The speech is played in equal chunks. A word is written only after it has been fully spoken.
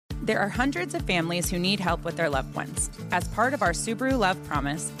There are hundreds of families who need help with their loved ones. As part of our Subaru Love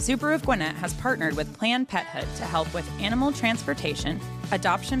Promise, Subaru of Gwinnett has partnered with Planned Parenthood to help with animal transportation,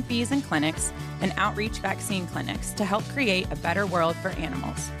 adoption fees and clinics, and outreach vaccine clinics to help create a better world for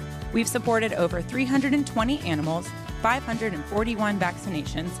animals. We've supported over 320 animals, 541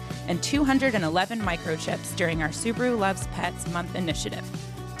 vaccinations, and 211 microchips during our Subaru Loves Pets Month initiative.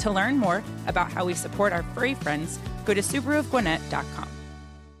 To learn more about how we support our furry friends, go to SubaruofGwinnett.com.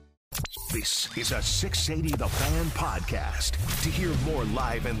 This is a 680 The Fan podcast. To hear more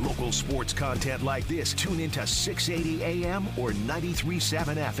live and local sports content like this, tune into 680 AM or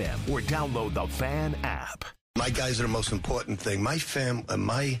 93.7 FM or download the Fan app. My guys are the most important thing. My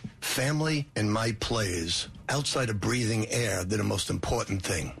family and my players, outside of breathing air, they're the most important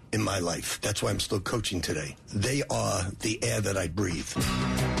thing in my life. That's why I'm still coaching today. They are the air that I breathe. Like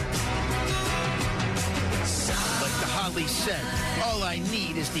the Holly said, all I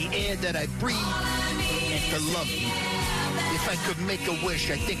need is the air that I breathe and to love you. If I could make a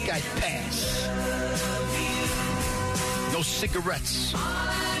wish, I think I'd pass. No cigarettes,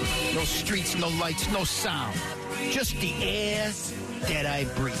 no streets, no lights, no sound. Just the air that I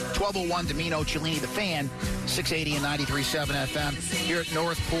breathe. 1201 Dimino, Cellini, the Fan, 680 and 93.7 FM. Here at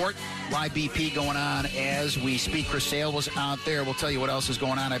Northport, live BP going on as we speak. Chris Sale was out there. We'll tell you what else is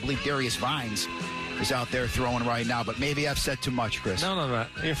going on. I believe Darius Vines is out there throwing right now, but maybe I've said too much, Chris. No.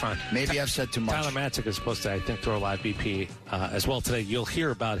 You're fine. Maybe I've said too much. Tyler Matzik is supposed to, I think, throw live BP as well today. You'll hear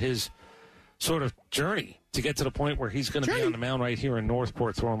about his sort of journey to get to the point where he's going to be on the mound right here in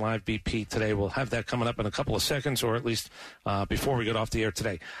Northport throwing live BP today. We'll have that coming up in a couple of seconds, or at least before we get off the air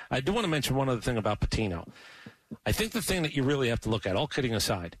today. I do want to mention one other thing about Patino. I think the thing that you really have to look at, all kidding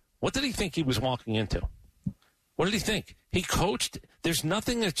aside, what did he think he was walking into? What did he think? He coached. There's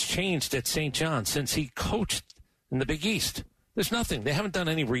nothing that's changed at St. John since he coached in the Big East. There's nothing. They haven't done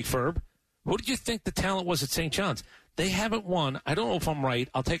any refurb. What did you think the talent was at St. John's? They haven't won. I don't know if I'm right.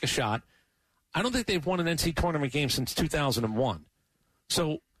 I'll take a shot. I don't think they've won an NCAA tournament game since 2001.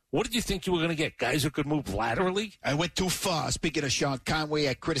 So what did you think you were going to get? Guys who could move laterally? I went too far. Speaking of Sean Conway,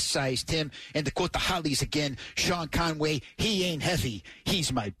 I criticized him. And to quote the Hollies again, Sean Conway, he ain't heavy.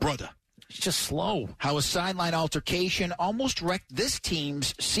 He's my brother. He's just slow. How a sideline altercation almost wrecked this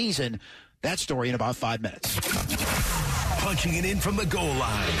team's season. That story in about 5 minutes. Punching it in from the goal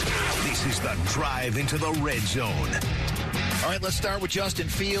line. This is the drive into the red zone. All right, let's start with Justin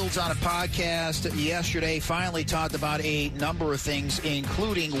Fields on a podcast yesterday. Finally talked about a number of things,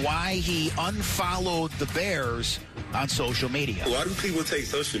 including why he unfollowed the Bears on social media. Why do people take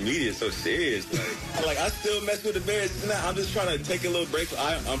social media so serious? Like I still mess with the Bears. I'm just trying to take a little break.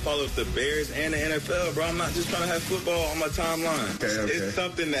 I unfollow the Bears and the NFL, bro. I'm not just trying to have football on my timeline. Okay. It's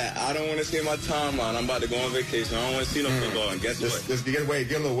something that I don't want to see in my timeline. I'm about to go on vacation. I don't want to see no football. And guess what? Just get a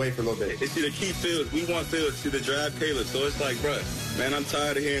little away for a little bit. It's either keep Fields. We want Fields to drive Caleb. So it's like, bro, man, I'm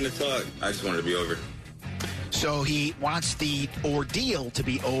tired of hearing the talk. I just want it to be over. So he wants the ordeal to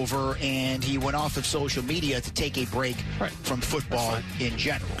be over, and he went off of social media to take a break from football in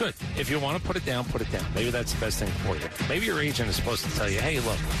general. Good. If you want to put it down, put it down. Maybe that's the best thing for you. Maybe your agent is supposed to tell you, hey,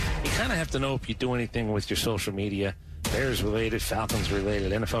 look, you kind of have to know if you do anything with your social media, Bears related, Falcons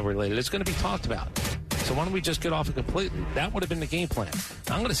related, NFL related, it's going to be talked about. So why don't we just get off it completely? That would have been the game plan.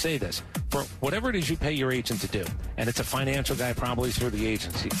 I'm going to say this. For whatever it is you pay your agent to do, and it's a financial guy probably through the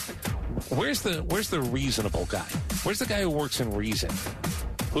agency, where's the reasonable guy? Where's the guy who works in reason?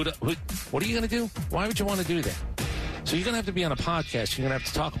 What are you going to do? Why would you want to do that? So you're going to have to be on a podcast. You're going to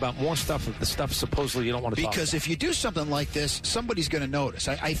have to talk about more stuff of the stuff supposedly you don't want to talk about. Because if you do something like this, somebody's going to notice.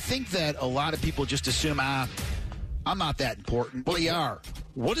 I think that a lot of people just assume, I'm not that important. Well, you are.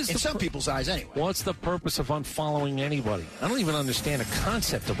 What is in some people's eyes anyway? What's the purpose of unfollowing anybody? I don't even understand the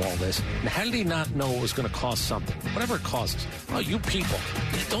concept of all this. And how did he not know it was going to cost something? Whatever it costs. Oh, you people.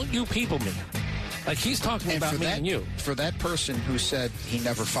 Don't you people me. Like he's talking about me and you. For that person who said he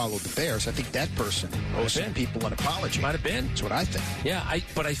never followed the Bears, I think that person owes some people an apology. Might have been. That's what I think. Yeah,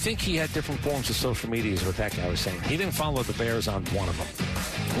 but I think he had different forms of social media is what that guy was saying. He didn't follow the Bears on one of them.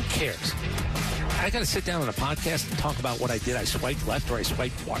 Who cares? I got to sit down on a podcast and talk about what I did. I swiped left or I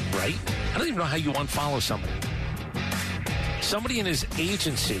swiped right. I don't even know how you unfollow somebody. Somebody in his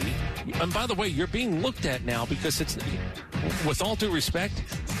agency, and by the way, you're being looked at now because it's, with all due respect,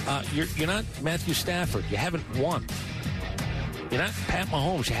 you're not Matthew Stafford. You haven't won. You're not Pat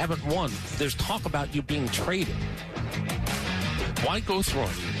Mahomes. You haven't won. There's talk about you being traded. Why go through any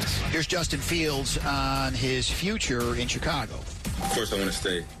of this? Here's Justin Fields on his future in Chicago. Of course I want to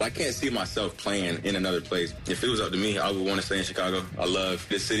stay. I can't see myself playing in another place. If it was up to me, I would want to stay in Chicago. I love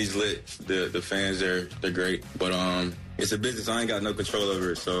the city's lit. The fans they're great. But It's a business. I ain't got no control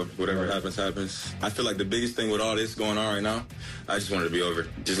over it, so whatever happens, happens. I feel like the biggest thing with all this going on right now, I just want it to be over.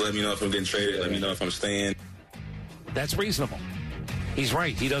 Just let me know if I'm getting traded. Let me know if I'm staying. That's reasonable. He's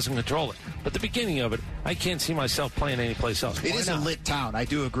right. He doesn't control it. But the beginning of it, I can't see myself playing anyplace else. It is a lit town. I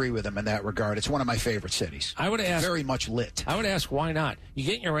do agree with him in that regard. It's one of my favorite cities. I would ask, very much lit. I would ask, why not? You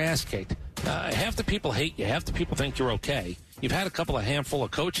get your ass kicked. Half the people hate you. Half the people think you're okay. You've had a handful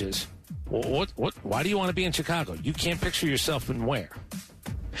of coaches. Why do you want to be in Chicago? You can't picture yourself in where?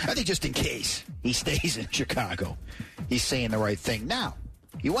 I think just in case he stays in Chicago, he's saying the right thing. Now,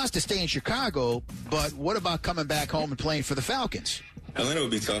 he wants to stay in Chicago, but what about coming back home and playing for the Falcons? Atlanta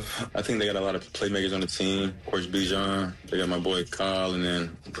would be tough. I think they got a lot of playmakers on the team. Of course, Bijan. They got my boy Kyle, and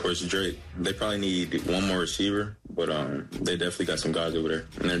then, of course, Drake. They probably need one more receiver, but they definitely got some guys over there.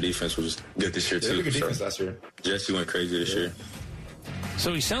 And their defense was good this year, too. They had a good defense last year. Jesse went crazy this year.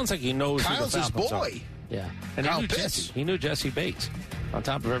 So he sounds like he knows Kyle's who the his Falcons boy. Are. Yeah. And Kyle he knew Jesse. He knew Jesse Bates on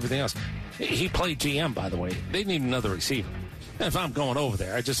top of everything else. He played GM, by the way. They need another receiver. And if I'm going over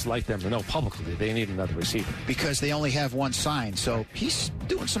there, I just like them to know publicly they need another receiver. Because they only have one signed, so he's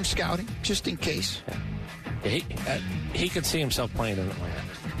doing some scouting just in case. Yeah. He can see himself playing in Atlanta.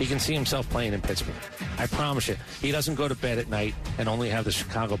 He can see himself playing in Pittsburgh. I promise you. He doesn't go to bed at night and only have the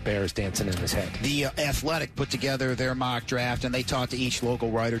Chicago Bears dancing in his head. The Athletic put together their mock draft, and they talked to each local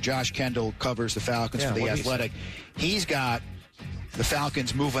writer. Josh Kendall covers the Falcons for the Athletic. He's got the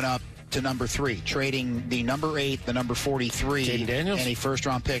Falcons moving up to number 3, trading the number 8, the number 43, and a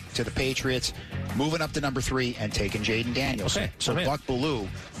first-round pick to the Patriots, moving up to number 3 and taking Jaden Daniels. Okay, so Buck Bellew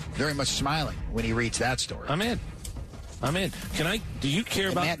very much smiling when he reads that story. I'm in. Do you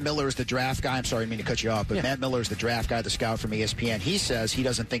care about... Matt Miller is the draft guy. I'm sorry, I didn't mean to cut you off, but Matt Miller is the draft guy, the scout from ESPN. He says he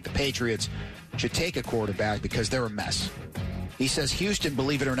doesn't think the Patriots should take a quarterback because they're a mess. He says Houston,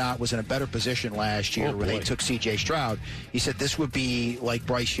 believe it or not, was in a better position last year when they took C.J. Stroud. He said this would be like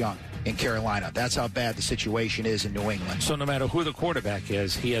Bryce Young in Carolina. That's how bad the situation is in New England. So no matter who the quarterback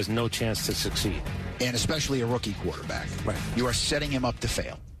is, he has no chance to succeed. And especially a rookie quarterback. Right. You are setting him up to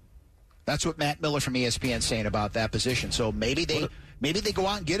fail. That's what Matt Miller from ESPN is saying about that position. So maybe they go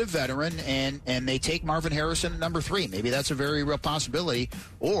out and get a veteran and they take Marvin Harrison at number 3. Maybe that's a very real possibility.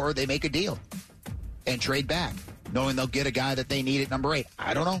 Or they make a deal and trade back, knowing they'll get a guy that they need at number 8.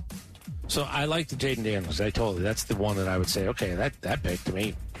 I don't know. So I like the Jaden Daniels. I told you that's the one that I would say, okay, that pick to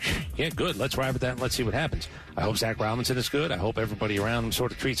me, yeah, good. Let's ride with that and let's see what happens. I hope Zach Robinson is good. I hope everybody around him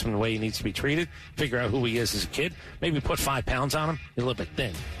sort of treats him the way he needs to be treated. Figure out who he is as a kid. Maybe put 5 pounds on him. He's a little bit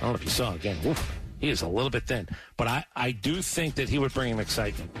thin. I don't know if you saw again. Oof, he is a little bit thin. But I do think that he would bring him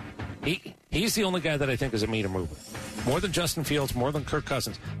excitement. He's the only guy that I think is a meter mover. More than Justin Fields, more than Kirk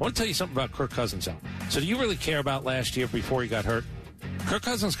Cousins. I want to tell you something about Kirk Cousins, though. So do you really care about last year before he got hurt? Kirk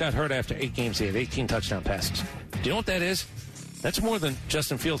Cousins got hurt after 8 games. He had 18 touchdown passes. Do you know what that is? That's more than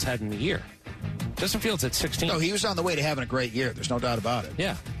Justin Fields had in the year. Justin Fields had 16. No, he was on the way to having a great year. There's no doubt about it.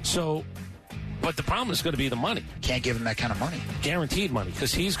 Yeah. So, but the problem is going to be the money. Can't give him that kind of money. Guaranteed money,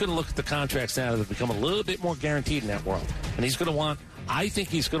 because he's going to look at the contracts now that have become a little bit more guaranteed in that world. And he's going to want, I think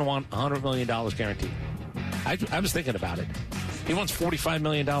he's going to want $100 million guaranteed. I was thinking about it. He wants $45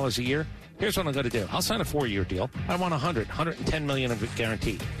 million a year. Here's what I'm going to do. I'll sign a 4-year deal. I want $110 million of it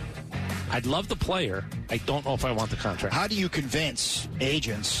guaranteed. I'd love the player. I don't know if I want the contract. How do you convince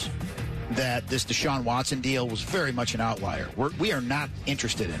agents that this Deshaun Watson deal was very much an outlier? We are not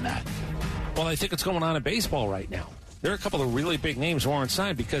interested in that. Well, I think it's going on in baseball right now. There are a couple of really big names who aren't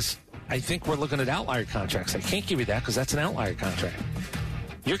signed because I think we're looking at outlier contracts. I can't give you that because that's an outlier contract.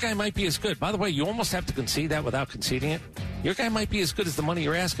 Your guy might be as good. By the way, you almost have to concede that without conceding it. Your guy might be as good as the money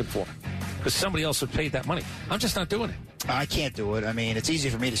you're asking for because somebody else would pay that money. I'm just not doing it. I can't do it. I mean, it's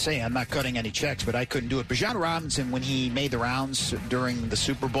easy for me to say I'm not cutting any checks, but I couldn't do it. Bijan Robinson, when he made the rounds during the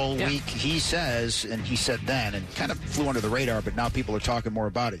Super Bowl week, he says, and he said then, and kind of flew under the radar, but now people are talking more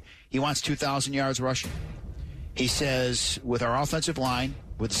about it. He wants 2,000 yards rushing. He says, with our offensive line,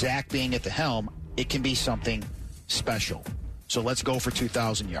 with Zach being at the helm, it can be something special. So let's go for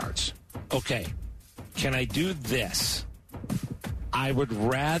 2,000 yards. Okay. Can I do this? I would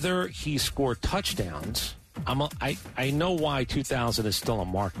rather he score touchdowns. I know why 2,000 is still a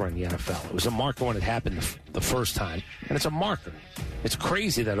marker in the NFL. It was a marker when it happened the first time, and it's a marker. It's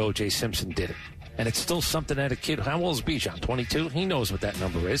crazy that O.J. Simpson did it, and it's still something that a kid, how old is Bijan, 22? He knows what that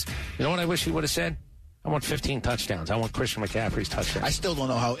number is. You know what I wish he would have said? I want 15 touchdowns. I want Christian McCaffrey's touchdowns. I still don't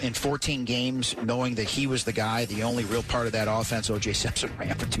know how in 14 games, knowing that he was the guy, the only real part of that offense, O.J. Simpson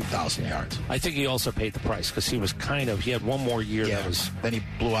ran for 2,000 yards. I think he also paid the price because he was he had one more year. Yeah, then he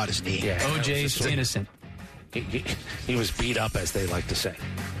blew out his knee. Yeah, O.J.'s innocent. He was beat up, as they like to say.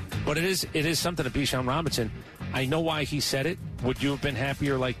 But it is something to Bijan Robinson. I know why he said it. Would you have been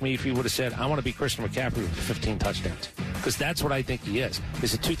happier like me if he would have said, I want to be Christian McCaffrey with 15 touchdowns? Because that's what I think he is.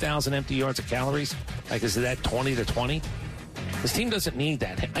 Is it 2,000 empty yards of calories? Like, is that 20 to 20? This team doesn't need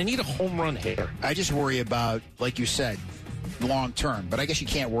that. I need a home run hitter. I just worry about, like you said, long term. But I guess you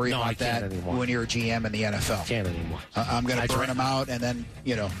can't worry about that anymore. when you're a GM in the NFL. Can't anymore. I'm going to burn him out, and then,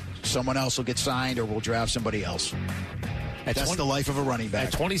 someone else will get signed or we'll draft somebody else. That's the life of a running back.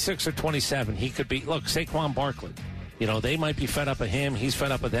 At 26 or 27, he could be, look, Saquon Barkley. They might be fed up of him. He's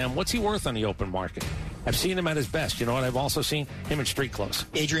fed up of them. What's he worth on the open market? I've seen him at his best. You know what I've also seen? Him in street clothes.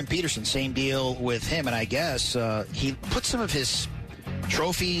 Adrian Peterson, same deal with him. And I guess he put some of his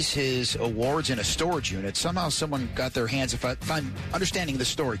trophies, his awards in a storage unit. Somehow someone got their hands, if I'm understanding the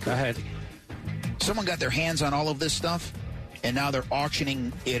story correctly. Go ahead. Someone got their hands on all of this stuff, and now they're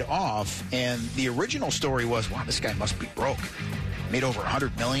auctioning it off. And the original story was, wow, this guy must be broke. Made over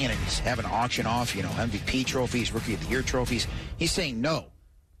 $100 million, and he's having an auction off, MVP trophies, Rookie of the Year trophies. He's saying, no,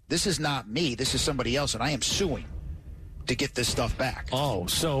 this is not me. This is somebody else, and I am suing to get this stuff back. Oh,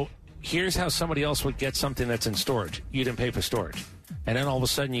 so here's how somebody else would get something that's in storage. You didn't pay for storage. And then all of a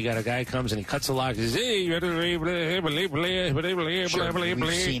sudden you got a guy who comes and he cuts the lock and says, hey, sure,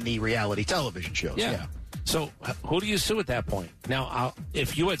 we've seen the reality television shows. Yeah. So who do you sue at that point? Now,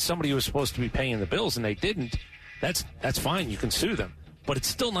 if you had somebody who was supposed to be paying the bills and they didn't, that's fine. You can sue them. But it's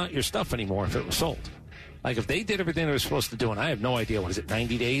still not your stuff anymore if it was sold. Like, if they did everything they were supposed to do, and I have no idea, what is it,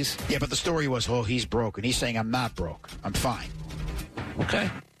 90 days? Yeah, but the story was, he's broke. And he's saying, I'm not broke. I'm fine. Okay.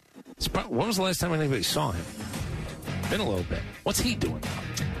 When was the last time anybody saw him? Been a little bit. What's he doing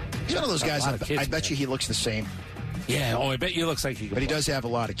now? He's one of those guys, I bet you he looks the same. Yeah, I bet you looks like he could. But he does have a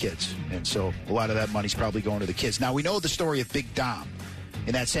lot of kids. And so a lot of that money's probably going to the kids. Now, we know the story of Big Dom.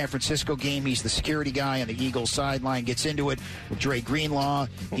 In that San Francisco game, he's the security guy on the Eagles sideline, gets into it with Dre Greenlaw.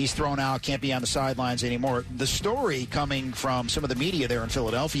 He's thrown out, can't be on the sidelines anymore. The story coming from some of the media there in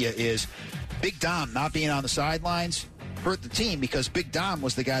Philadelphia is Big Dom not being on the sidelines hurt the team because Big Dom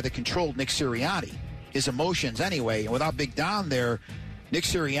was the guy that controlled Nick Sirianni, his emotions anyway. And without Big Dom there, Nick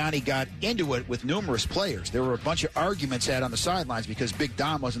Sirianni got into it with numerous players. There were a bunch of arguments had on the sidelines because Big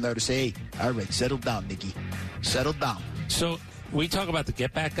Dom wasn't there to say, hey, all right, settle down, Nicky. Settle down. So we talk about the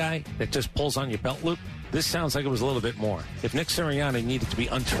get-back guy that just pulls on your belt loop. This sounds like it was a little bit more. If Nick Sirianni needed to be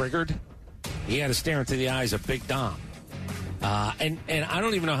untriggered, he had to stare into the eyes of Big Dom. And I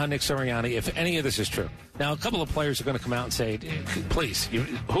don't even know how Nick Sirianni, if any of this is true. Now, a couple of players are going to come out and say, please,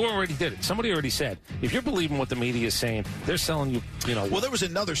 who already did it? Somebody already said, if you're believing what the media is saying, they're selling you, Well, there was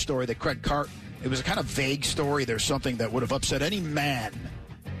another story that Craig Carton, it was a kind of vague story. There's something that would have upset any man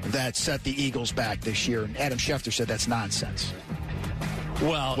that set the Eagles back this year. And Adam Schefter said that's nonsense.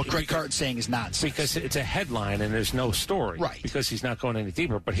 Well, what Craig Carton's saying is nonsense. Because it's a headline and there's no story. Right. Because he's not going any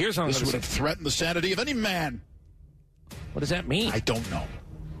deeper. But here's what I'm going to say. This would have threatened the sanity of any man. What does that mean? I don't know.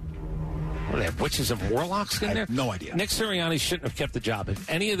 What, they have witches and warlocks in there? I have no idea. Nick Sirianni shouldn't have kept the job. If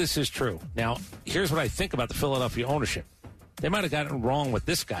any of this is true. Now, here's what I think about the Philadelphia ownership. They might have gotten wrong with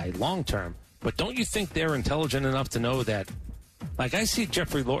this guy long term, but don't you think they're intelligent enough to know that? Like, I see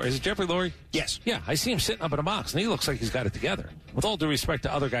Jeffrey Lurie. Is it Jeffrey Lurie? Yes. Yeah, I see him sitting up in a box, and he looks like he's got it together. With all due respect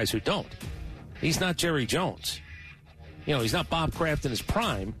to other guys who don't. He's not Jerry Jones. He's not Bob Kraft in his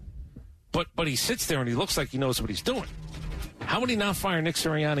prime, but he sits there and he looks like he knows what he's doing. How would he not fire Nick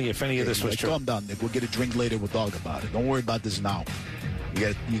Sirianni if any of this was true? Calm down, Nick. We'll get a drink later. We'll talk about it. Don't worry about this now.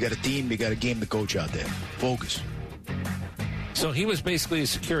 You got a team. You got a game to coach out there. Focus. So he was basically a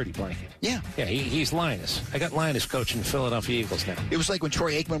security blanket. Yeah. Yeah, he's Linus. I got Linus coaching the Philadelphia Eagles now. It was like when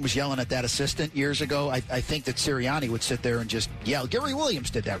Troy Aikman was yelling at that assistant years ago. I think that Sirianni would sit there and just yell. Gary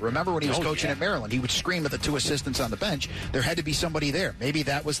Williams did that. Remember when he was coaching at Maryland? He would scream at the two assistants on the bench. There had to be somebody there. Maybe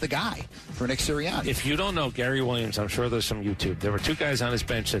that was the guy for Nick Sirianni. If you don't know Gary Williams, I'm sure there's some YouTube. There were two guys on his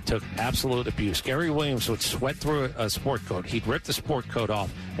bench that took absolute abuse. Gary Williams would sweat through a sport coat. He'd rip the sport coat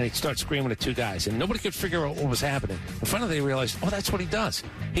off, and he'd start screaming at two guys. And nobody could figure out what was happening. And finally they realized, that's what he does.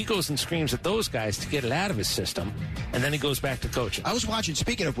 He goes and screams at those guys to get it out of his system, and then he goes back to coaching. I was watching,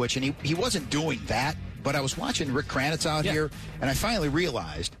 speaking of which, and he wasn't doing that, but I was watching Rick Kranitz out here, and I finally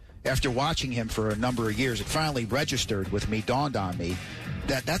realized, after watching him for a number of years, it finally registered with me, dawned on me,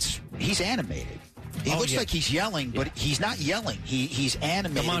 he's animated. He looks like he's yelling, but he's not yelling. He's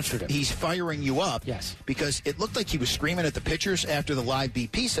animated. Demonstrative. He's firing you up. Yes. Because it looked like he was screaming at the pitchers after the live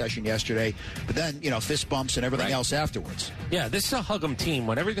BP session yesterday, but then, fist bumps and everything else afterwards. Yeah, this is a hug 'em team.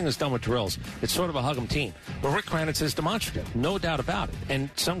 When everything is done with drills, it's sort of a hug 'em team. But Rick Kranitz is demonstrative, no doubt about it. And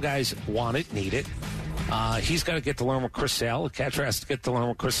some guys want it, need it. He's got to get to learn what Chris Sale. The catcher has to get to learn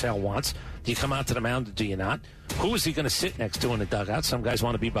what Chris Sale wants. Do you come out to the mound or do you not? Who is he going to sit next to in the dugout? Some guys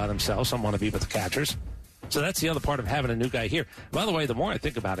want to be by themselves. Some want to be with the catchers. So that's the other part of having a new guy here. By the way, the more I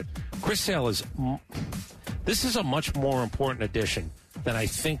think about it, Chris Sale this is a much more important addition than I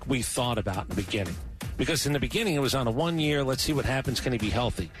think we thought about in the beginning. Because in the beginning, it was on a 1 year, let's see what happens, can he be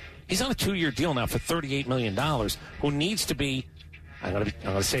healthy? He's on a 2-year deal now for $38 million, who needs to be, I'm going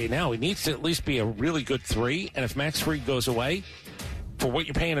to say it now, he needs to at least be a really good 3, and if Max Fried goes away, for what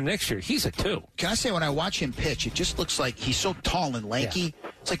you're paying him next year, he's a 2. Can I say, when I watch him pitch, it just looks like he's so tall and lanky. Yeah.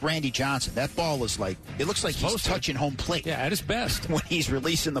 It's like Randy Johnson. That ball is like, it looks like he's touching home plate. Yeah, at his best. When he's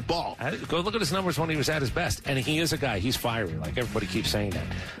releasing the ball. Go look at his numbers when he was at his best. And he is a guy. He's fiery, like everybody keeps saying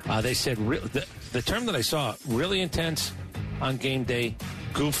that. They said, the term that I saw, really intense on game day,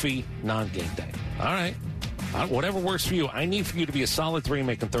 goofy non-game day. All right. Whatever works for you. I need for you to be a solid 3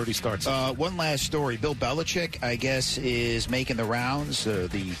 making 30 starts. One last story. Bill Belichick, I guess, is making the rounds,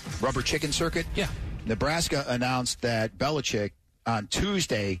 the rubber chicken circuit. Yeah. Nebraska announced that Belichick on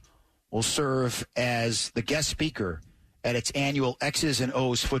Tuesday will serve as the guest speaker at its annual X's and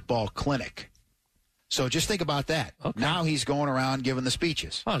O's football clinic. So just think about that. Okay. Now he's going around giving the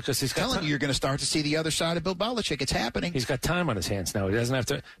speeches. Oh, because he's telling you you're going to start to see the other side of Bill Belichick. It's happening. He's got time on his hands now. He doesn't have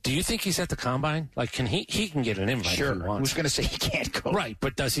to. Do you think he's at the combine? Like, can he can get an invite? Sure. If he wants. Who's going to say he can't go? Right,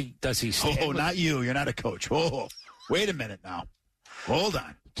 but does he? Oh, not you. You're not a coach. Oh, wait a minute now. Hold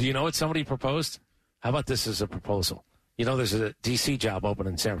on. Do you know what somebody proposed? How about this as a proposal? You know, there's a D.C. job open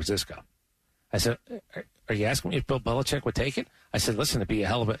in San Francisco. I said, "Are you asking me if Bill Belichick would take it?" I said, "Listen, it'd be a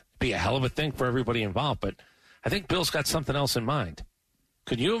hell of a thing for everybody involved, but." I think Bill's got something else in mind.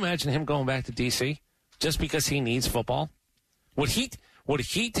 Could you imagine him going back to D.C. just because he needs football? Would he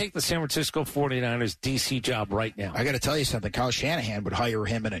take the San Francisco 49ers D.C. job right now? I got to tell you something. Kyle Shanahan would hire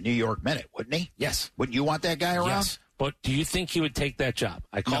him in a New York minute, wouldn't he? Yes. Wouldn't you want that guy around? Yes. But do you think he would take that job?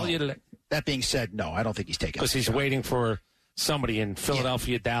 I call you today. That being said, no, I don't think he's taking it. Because he's waiting for somebody in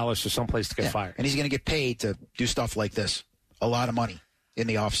Philadelphia, Dallas, or someplace to get fired. And he's going to get paid to do stuff like this. A lot of money. In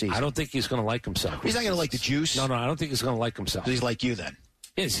the offseason. I don't think he's going to like himself. He's not going to like the juice? No, I don't think he's going to like himself. He's like you then.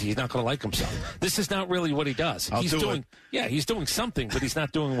 He's not going to like himself. This is not really what he does. He's doing something, but he's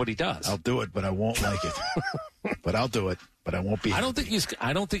not doing what he does. I'll do it, but I won't like it. But I'll do it, but I won't be. I don't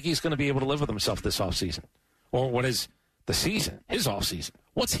think he's going to be able to live with himself this offseason. Or what is the season, his offseason.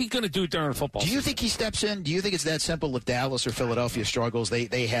 What's he going to do during football season? Do you think he steps in? Do you think it's that simple? If Dallas or Philadelphia struggles,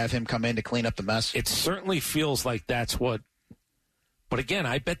 they have him come in to clean up the mess? It certainly feels like that's what. But again,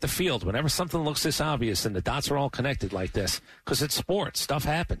 I bet the field, whenever something looks this obvious and the dots are all connected like this, because it's sports, stuff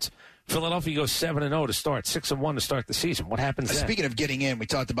happens. Philadelphia goes 7-0 to start, 6-1 to start the season. What happens then? Speaking of getting in, we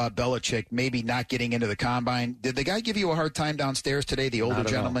talked about Belichick maybe not getting into the combine. Did the guy give you a hard time downstairs today, the older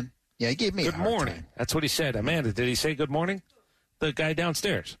gentleman? Yeah, he gave me a hard time. Good morning. That's what he said. Amanda, did he say good morning? The guy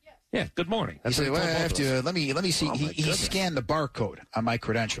downstairs. Yeah, good morning. That's he said, well, I have to, let me see. He scanned the barcode on my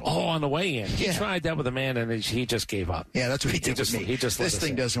credential. Oh, on the way in. He tried that with a man, and he just gave up. Yeah, that's what he did with me. This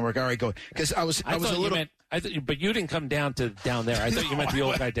thing doesn't work. All right, go. Because I was a little... but you didn't come down there. I thought you meant the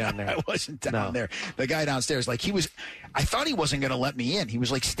old guy down there. I wasn't down there. The guy downstairs, I thought he wasn't going to let me in. He was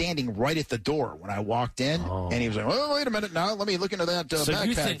standing right at the door when I walked in, and he was like, "Oh, wait a minute now. Let me look into that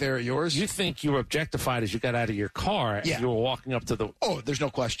backpack there of yours." You think you were objectified as you got out of your car and you were walking up to the... Oh, there's no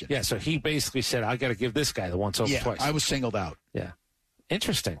question. Yeah, so he basically said, "I got to give this guy the once over twice." I was singled out. Yeah.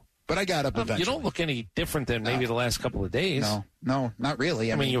 Interesting. But I got up eventually. You don't look any different than maybe the last couple of days. No, not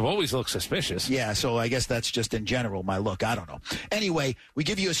really. I mean, you've always looked suspicious. Yeah, so I guess that's just in general my look. I don't know. Anyway, we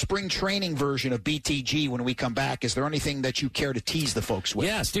give you a spring training version of BTG when we come back. Is there anything that you care to tease the folks with?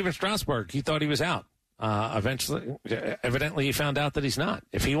 Yeah, Steven Strasburg, he thought he was out. Evidently, he found out that he's not.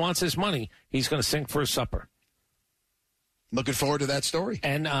 If he wants his money, he's going to sink for his supper. Looking forward to that story.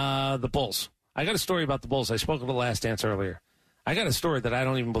 And the Bulls. I got a story about the Bulls. I spoke of the Last Dance earlier. I got a story that I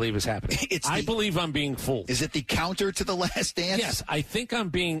don't even believe is happening. I believe I'm being fooled. Is it the counter to the Last Dance? Yes, I think I'm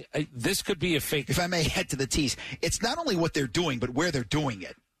being this could be a fake. If I may head to the tease, it's not only what they're doing, but where they're doing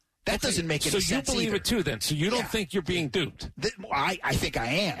it. That doesn't make any sense. So you believe either. It too, then? So you don't think you're being duped? I think I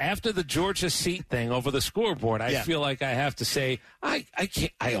am. After the Georgia seat thing over the scoreboard, I feel like I have to say I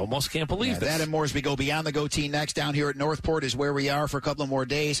can't. I almost can't believe this. That and more as we go beyond the goatee next. Down here at Northport is where we are for a couple of more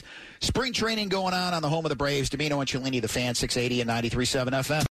days. Spring training going on the home of the Braves. Dimino and Cellini, the Fan, 680 and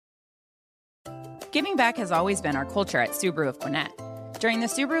 93.7 FM. Giving back has always been our culture at Subaru of Gwinnett. During the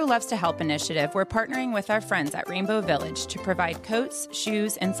Subaru Loves to Help initiative, we're partnering with our friends at Rainbow Village to provide coats,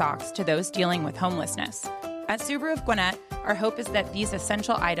 shoes, and socks to those dealing with homelessness. At Subaru of Gwinnett, our hope is that these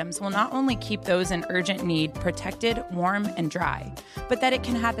essential items will not only keep those in urgent need protected, warm, and dry, but that it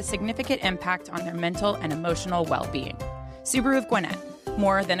can have a significant impact on their mental and emotional well-being. Subaru of Gwinnett,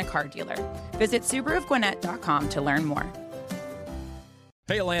 more than a car dealer. Visit SubaruofGwinnett.com to learn more.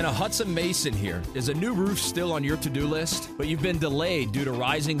 Hey Atlanta, Hudson Mason here. Is a new roof still on your to-do list, but you've been delayed due to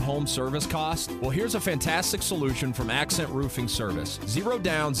rising home service costs? Well, here's a fantastic solution from Accent Roofing Service. 0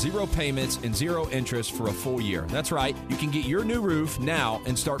 down, 0 payments, and 0 interest for a full year. That's right. You can get your new roof now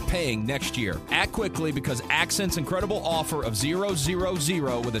and start paying next year. Act quickly because Accent's incredible offer of 000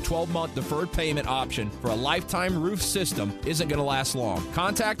 with a 12-month deferred payment option for a lifetime roof system isn't going to last long.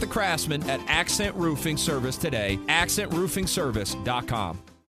 Contact the craftsman at Accent Roofing Service today. AccentRoofingService.com.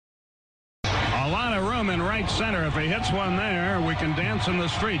 A lot of room in right center. If he hits one there, we can dance in the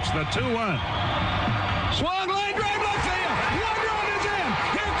streets. The 2-1. Swung line drive left field. One run is in.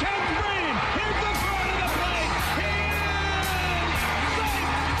 Here comes Green. Here's the front of the plate. He is safe.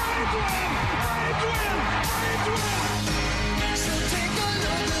 Braves win. Braves win. So take a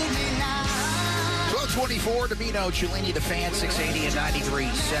look at me now. 1224, Dimino, Cellini, the fan, 680 and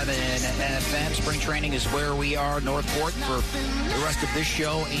 93.7 FM. Spring training is where we are, Northport, for the rest of this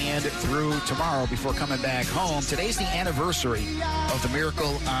show and through tomorrow before coming back home. Today's the anniversary of the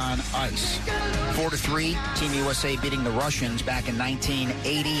Miracle on Ice. 4-3, Team USA beating the Russians back in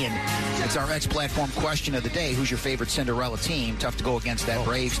 1980, and it's our X-Platform question of the day. Who's your favorite Cinderella team? Tough to go against that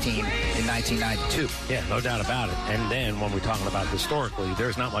Braves team in 1992. Yeah, no doubt about it. And then when we're talking about historically,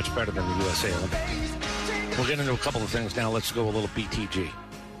 there's not much better than the USA Olympics. We'll get into a couple of things now. Let's go a little BTG.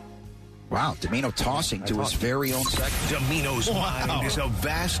 Wow, Dimino tossing to his very own second. Dimino's mind is a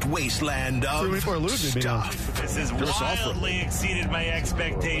vast wasteland of stuff. This has wildly exceeded my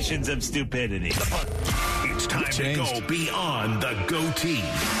expectations of stupidity. It's time to go beyond the goatee.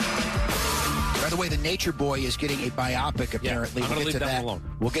 By the way, the Nature Boy is getting a biopic, apparently. I'm going to leave that alone.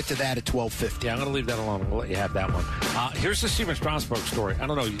 We'll get to that at 12:50. Yeah, I'm going to leave that alone. We'll let you have that one. Here's the Steven Strasburg story. I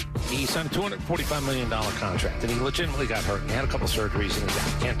don't know. He signed a $245 million contract, and he legitimately got hurt. He had a couple surgeries, and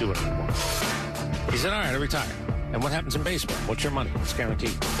he can't do it anymore. He said, all right, I retire. And what happens in baseball? What's your money? It's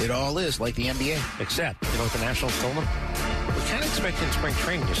guaranteed. It all is, like the NBA. Except, you know what the Nationals told him? We can't expect you in spring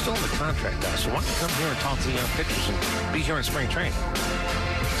training. You're still in the contract, guys. So why don't you come here and talk to the young pitchers and be here in spring training?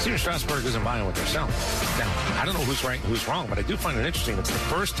 Steven Strasburg isn't buying what they're selling. Now, I don't know who's right and who's wrong, but I do find it interesting. It's the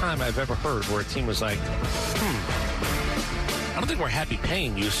first time I've ever heard where a team was like, I don't think we're happy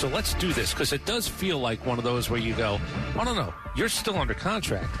paying you, so let's do this. Because it does feel like one of those where you go, I don't know, you're still under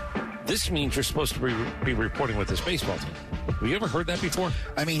contract. This means you're supposed to be reporting with this baseball team. Have you ever heard that before?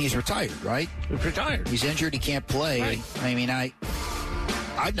 I mean, he's retired, right? He's retired. He's injured. He can't play. Right. I mean,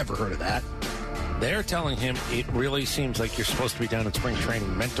 I've never heard of that. They're telling him it really seems like you're supposed to be down in spring training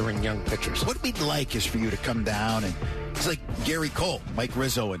mentoring young pitchers. What we'd like is for you to come down and it's like Gary Cole, Mike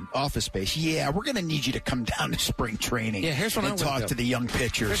Rizzo in Office Space. Yeah, we're going to need you to come down to spring training. Yeah, here's what I'm going to talk to the young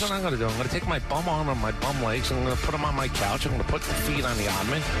pitchers. Here's what I'm going to do. I'm going to take my bum arm and my bum legs and I'm going to put them on my couch. I'm going to put the feet on the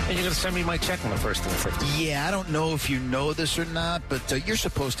oddman, and you're going to send me my check on the 1st and the 15th. Yeah, I don't know if you know this or not, but you're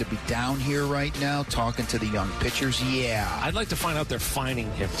supposed to be down here right now talking to the young pitchers. Yeah. I'd like to find out they're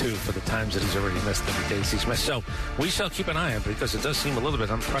fining him, too, for the times that he's already missed and the days he's missed. So we shall keep an eye on it because it does seem a little bit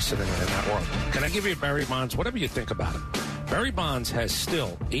unprecedented in that world. Can I give you Barry Bonds? Whatever you think about it. Barry Bonds has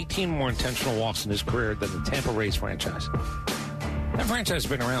still 18 more intentional walks in his career than the Tampa Rays franchise. That franchise has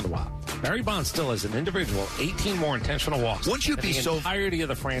been around a while. Barry Bonds still has an individual 18 more intentional walks. Wouldn't you be the entirety of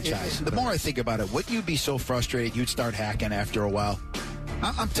the franchise? The more I think about it, wouldn't you be so frustrated you'd start hacking after a while?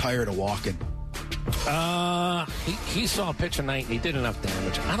 I'm tired of walking. He saw a pitch a night and he did enough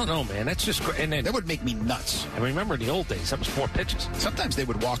damage. I don't know, man. That's just and then, that would make me nuts. I remember in the old days, that was 4 pitches. Sometimes they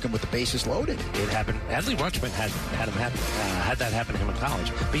would walk him with the bases loaded. It happened. Adley Rutschman had that happen to him in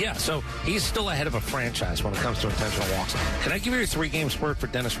college. But yeah, so he's still ahead of a franchise when it comes to intentional walks. Can I give you a 3-game spurt for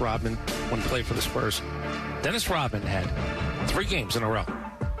Dennis Rodman when he played for the Spurs? Dennis Rodman had 3 games in a row.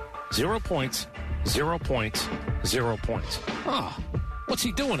 0 points, 0 points, 0 points. Oh, what's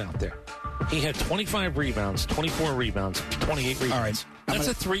he doing out there? He had 25 rebounds, 24 rebounds, 28 rebounds. All right. That's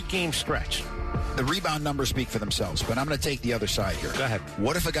a 3-game stretch. The rebound numbers speak for themselves, but I'm going to take the other side here. Go ahead.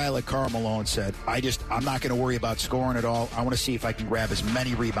 What if a guy like Karl Malone said, I'm not going to worry about scoring at all. I want to see if I can grab as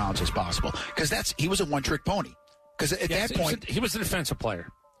many rebounds as possible. Because he was a one-trick pony. Because at that point... He was a defensive player.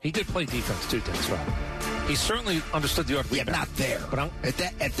 He did play defense, too, Dennis Rodman. He certainly understood the art of rebound. Yeah, not there. But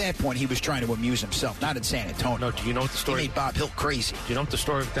at that point, he was trying to amuse himself, not in San Antonio. No, do you know what the story... He made Bob Hill crazy. Do you know what the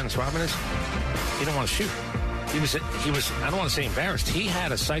story of Dennis Rodman is? He didn't want to shoot. He was, I don't want to say embarrassed. He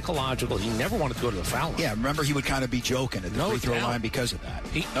had a psychological, he never wanted to go to the foul line. Yeah, remember he would kind of be joking at the free throw line because of that.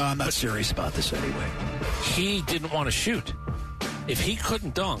 I'm not serious about this anyway. He didn't want to shoot. If he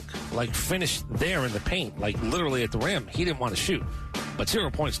couldn't dunk, like finish there in the paint, like literally at the rim, he didn't want to shoot. But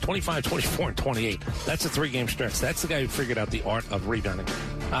 0 points, 25, 24, and 28. That's a 3-game stretch. That's the guy who figured out the art of rebounding.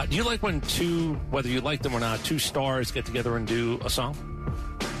 Do you like when whether you like them or not, 2 stars get together and do a song?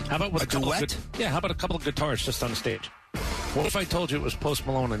 How about with a duet? How about a couple of guitars just on the stage? What if I told you it was Post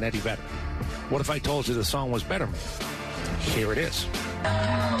Malone and Eddie Vedder? What if I told you the song was Better Man? Here it is. That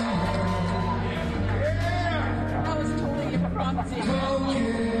was totally impromptu.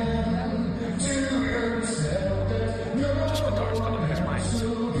 Just guitars coming in his mind.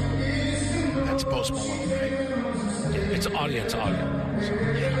 That's Post Malone, right? It's audio. So,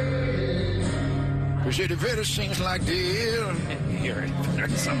 Because Eddie Vedder sings like this. you hear it.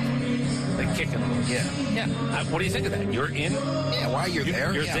 There's something. They kick it. Yeah. What do you think of that? You're in. Yeah, why you're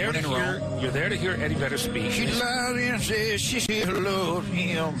there? You're there to hear. You're there to hear Eddie Vedder speak. She lied and said she loved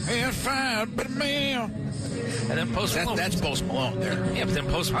him and fine, but man. And then Post Malone. That's Post Malone there. Yeah, but then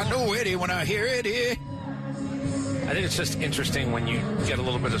Post Malone. I know Eddie when I hear Eddie. I think it's just interesting when you get a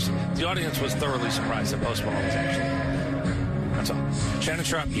little bit of. The audience was thoroughly surprised that Post Malone was actually. That's all. Shannon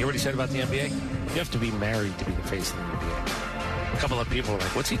Sharp, you already said about the NBA? You have to be married to be the face of the NBA. A couple of people are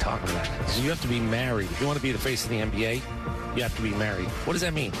like, what's he talking about? So you have to be married. If you want to be the face of the NBA, you have to be married. What does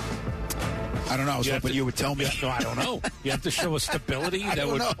that mean? I don't know. I was hoping you would tell me. No, I don't know. You have to show a stability that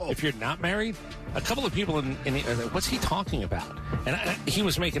would, if you're not married. A couple of people what's he talking about? And he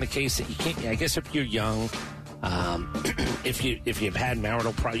was making a case that you can't. I guess if you're young, if you've had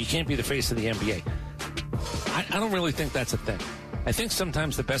marital problems, you can't be the face of the NBA. I don't really think that's a thing. I think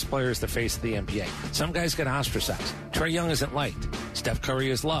sometimes the best player is the face of the NBA. Some guys get ostracized. Trae Young isn't liked. Steph Curry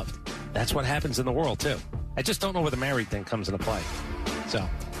is loved. That's what happens in the world, too. I just don't know where the married thing comes into play. So,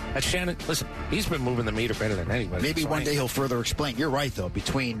 that's Shannon. Listen, he's been moving the meter better than anybody. Maybe one day he'll further explain. You're right, though.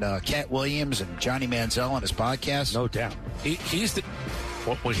 Between Cat Williams and Johnny Manziel on his podcast. No doubt.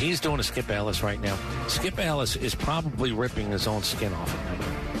 What he's doing to Skip Bayless right now, Skip Bayless is probably ripping his own skin off at night.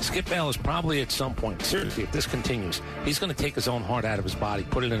 Skip Bayless probably at some point, seriously, if this continues, he's going to take his own heart out of his body,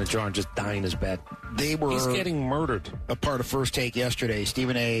 put it in a jar, and just die in his bed. He's getting murdered. A part of First Take yesterday,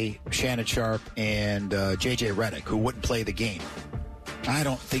 Stephen A., Shannon Sharp, and J.J. Redick, who wouldn't play the game. I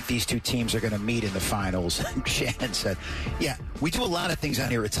don't think these two teams are going to meet in the finals. Shannon said, yeah, we do a lot of things on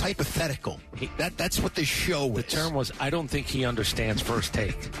here. It's hypothetical. That's what this show is. The term was, I don't think he understands First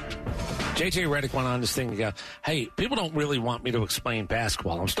Take. J.J. Redick went on this thing to go, hey, people don't really want me to explain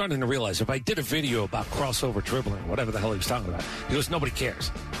basketball. I'm starting to realize if I did a video about crossover dribbling, whatever the hell he was talking about, he goes, nobody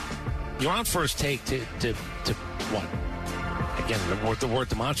cares. You're on First Take to what? Again, the word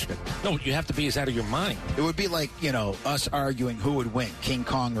demonstrative. No, you have to be out of your mind. It would be like, us arguing who would win, King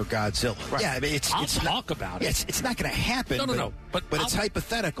Kong or Godzilla. Right. Yeah, I'll talk about it. It's not going to happen. No. But it's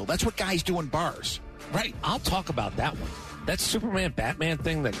hypothetical. That's what guys do in bars. Right. I'll talk about that one. That Superman-Batman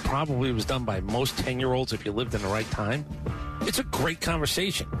thing that probably was done by most 10-year-olds if you lived in the right time, it's a great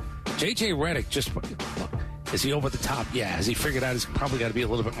conversation. J.J. Redick just, look, is he over the top? Yeah. Has he figured out he's probably got to be a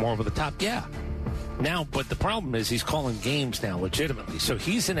little bit more over the top? Yeah. Now, but the problem is he's calling games now legitimately. So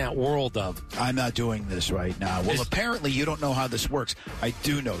he's in that world of... I'm not doing this right now. Well, apparently you don't know how this works. I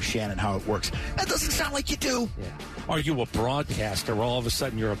do know, Shannon, how it works. That doesn't sound like you do. Yeah. Are you a broadcaster? All of a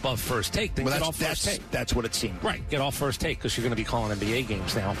sudden you're above First Take. Then get off First Take. That's what it seemed. Right. Get off First Take because you're going to be calling NBA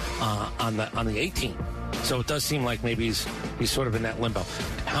games now on the 18. So it does seem like maybe he's sort of in that limbo.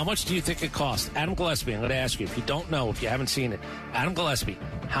 How much do you think it cost? Adam Gillespie, I'm going to ask you, if you don't know, if you haven't seen it, Adam Gillespie,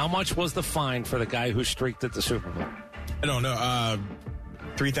 how much was the fine for the guy who streaked at the Super Bowl? I don't know.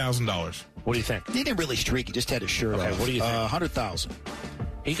 $3,000. What do you think? He didn't really streak. He just had his shirt off. What do you think? $100,000.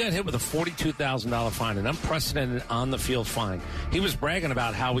 He got hit with a $42,000 fine, an unprecedented on-the-field fine. He was bragging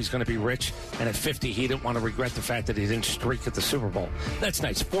about how he's going to be rich, and at 50, he didn't want to regret the fact that he didn't streak at the Super Bowl. That's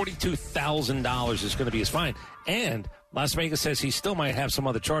nice. $42,000 is going to be his fine. And Las Vegas says he still might have some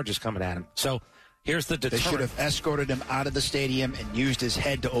other charges coming at him. So here's the deterrent. They should have escorted him out of the stadium and used his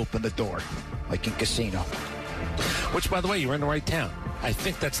head to open the door, like in casino. Which, by the way, you're in the right town. I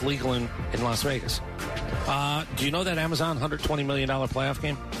think that's legal in Las Vegas. Do you know that Amazon $120 million playoff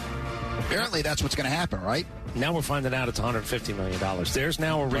game? Apparently that's what's going to happen, right? Now we're finding out it's $150 million. There's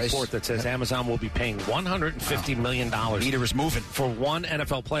now a report that says Amazon will be paying $150 million. Meter is moving. For one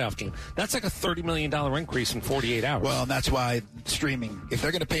NFL playoff game. That's like a $30 million increase in 48 hours. Well, and that's why streaming, if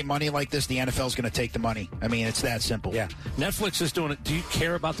they're going to pay money like this, the NFL's going to take the money. I mean, it's that simple. Yeah. Netflix is doing it. Do you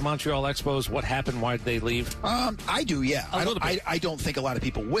care about the Montreal Expos? What happened? Why did they leave? I do, yeah. I don't think a lot of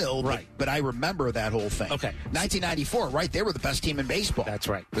people will, right. But I remember that whole thing. Okay. 1994, right? They were the best team in baseball. That's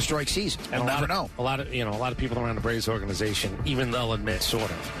right. The strike season. We'll never know. A lot of people around the Braves organization, even they'll admit, sort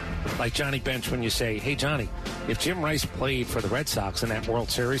of. Like Johnny Bench, when you say, hey, Johnny, if Jim Rice played for the Red Sox in that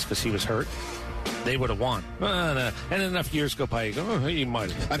World Series because he was hurt, they would have won. And enough years go by, you go, oh, you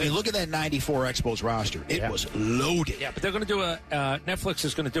might have. I mean, look at that 94 Expos roster. It was loaded. Yeah, but they're going to do Netflix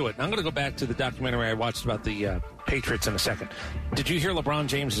is going to do it. And I'm going to go back to the documentary I watched about the Patriots in a second. Did you hear LeBron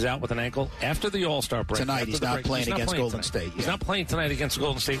James is out with an ankle? After the All-Star break. Tonight, he's not playing against Golden State. Yeah. He's not playing tonight against the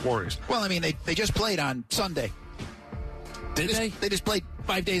Golden State Warriors. Well, I mean, they just played on Sunday. Did they? They just played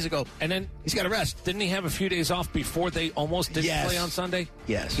 5 days ago. And then he's got to rest. Didn't he have a few days off before they almost didn't play on Sunday?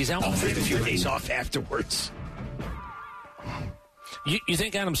 Yes. He's out for a few days off afterwards. You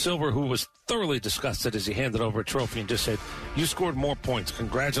think Adam Silver, who was thoroughly disgusted as he handed over a trophy and just said, you scored more points.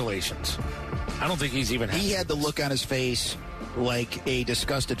 Congratulations. I don't think he's even happy. He had the look on his face like a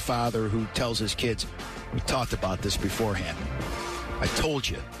disgusted father who tells his kids, we talked about this beforehand. I told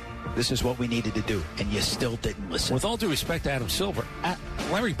you. This is what we needed to do, and you still didn't listen. With all due respect to Adam Silver,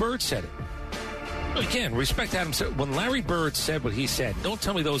 Larry Bird said it. Again, respect Adam Silver. When Larry Bird said what he said, don't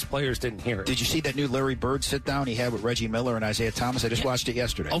tell me those players didn't hear it. Did you see that new Larry Bird sit-down he had with Reggie Miller and Isaiah Thomas? I just watched it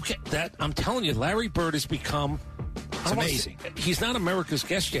yesterday. Okay, I'm telling you, Larry Bird has become... It's amazing. He's not America's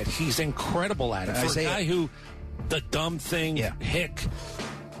guest yet. He's incredible at it. For a guy who, the dumb thing, hick...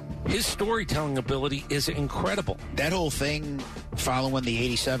 His storytelling ability is incredible. That whole thing following the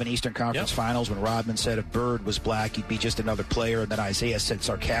 87 Eastern Conference Finals when Rodman said if Bird was black, he'd be just another player, and then Isaiah said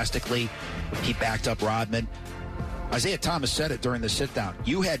sarcastically he backed up Rodman. Isaiah Thomas said it during the sit-down.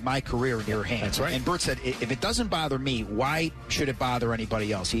 You had my career in your hands. That's right. And Bird said, if it doesn't bother me, why should it bother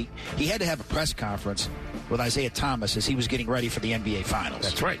anybody else? He had to have a press conference with Isaiah Thomas as he was getting ready for the NBA Finals.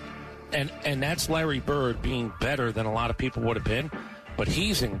 That's right. And that's Larry Bird being better than a lot of people would have been. But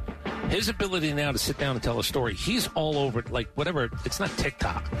his ability now to sit down and tell a story, he's all over, like, whatever. It's not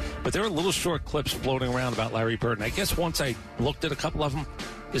TikTok, but there are little short clips floating around about Larry Bird. And I guess once I looked at a couple of them,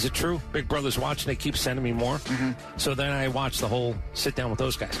 is it true? Big Brother's watching. They keep sending me more. Mm-hmm. So then I watch the whole sit down with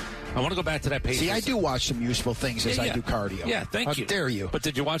those guys. I want to go back to that page. See, I do watch some useful things as I do cardio. Yeah, thank you. How dare you? But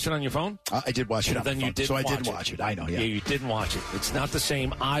did you watch it on your phone? I did watch it on then the phone. You did so I watch did watch it. I know, Yeah, you didn't watch it. It's not the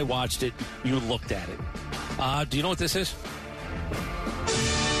same. I watched it. You looked at it. Do you know what this is?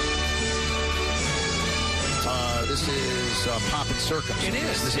 This is Poppin' Circumstance. It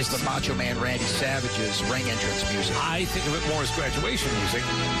is. This is the Macho Man Randy Savage's ring entrance music. I think of it more as graduation music,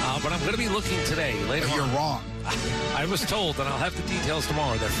 but I'm going to be looking today. Later But you're wrong. I was told, and I'll have the details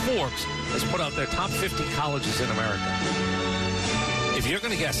tomorrow, that Forbes has put out their top 50 colleges in America. If you're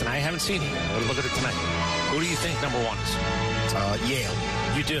going to guess, and I haven't seen it yet, I'm going to look at it tonight. Who do you think number one is? Yale.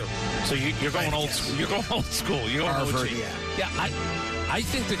 You do. So you're going old school. You're going old school. You're going Harvard, OG. Yeah. I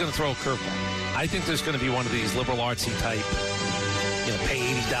think they're going to throw a curveball. I think there's going to be one of these liberal artsy type, pay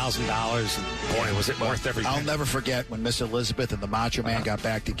 $80,000. And boy, was it worth every penny. I'll never forget when Miss Elizabeth and the Macho Man got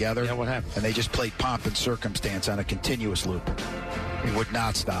back together. Yeah, what happened? And they just played Pomp and Circumstance on a continuous loop. It would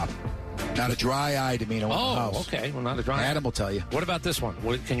not stop. Not a dry eye, Dimino, in the house. Oh, okay. Well, not a dry eye. Adam will tell you. What about this one?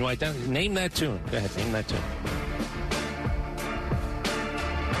 Can you identify? Name that tune. Go ahead, name that tune.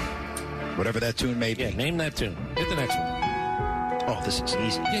 Whatever that tune may be. Yeah, name that tune. Hit the next one. Oh, this is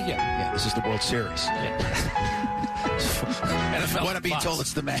easy. Yeah. This is the World Series. NFL What I'm being told,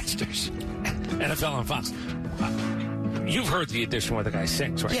 it's the Masters. NFL on Fox. You've heard the edition where the guy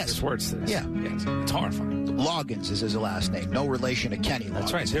sings, right? Yes. There's words to this. Yeah. It's horrifying. Loggins is his last name. No relation to Kenny Loggins.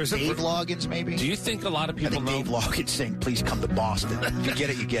 That's right. There's Dave Loggins, maybe? Do you think a lot of people know... Dave Loggins saying, please come to Boston. If you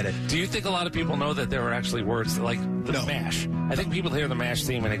get it, you get it. Do you think a lot of people know that there are actually words like the MASH? I think people hear the MASH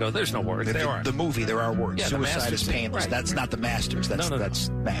theme and they go, there's no words. There are. The movie, there are words. Yeah, Suicide is painless. Right. That's not the Masters. That's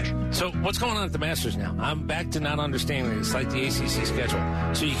MASH. So what's going on at the Masters now? I'm back to not understanding it. It's like the ACC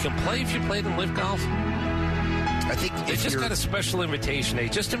schedule. So you can play if you played in Live Golf? I think they just got a special invitation. They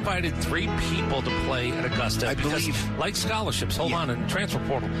just invited 3 people to play at Augusta. I believe, like scholarships. Hold on, in the transfer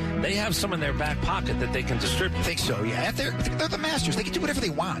portal, they have some in their back pocket that they can distribute. I think so. Yeah, they're the Masters. They can do whatever they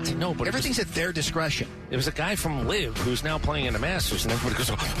want. No, but everything's at their discretion. There was a guy from Live who's now playing in the Masters, and everybody goes,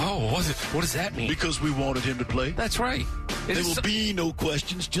 "Oh, what does that mean?" Because we wanted him to play. That's right. There will be no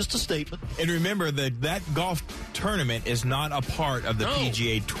questions, just a statement. And remember that golf tournament is not a part of the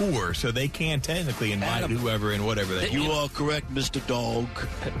PGA Tour, so they can technically invite whoever and whatever they want. You are correct, Mr. Dog.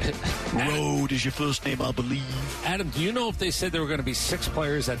 Road is your first name, I believe. Adam, do you know if they said there were going to be 6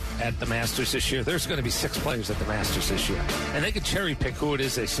 players at the Masters this year? There's going to be 6 players at the Masters this year. And they can cherry pick who it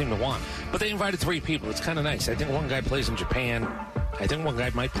is they seem to want. But they invited 3 people. It's kind of nice. I think one guy plays in Japan. I think one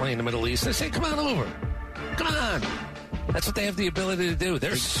guy might play in the Middle East. They say, come on over. Come on. That's what they have the ability to do.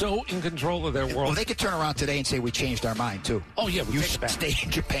 They're so in control of their world. Well, they could turn around today and say we changed our mind, too. Oh, yeah, we take it back. Stay in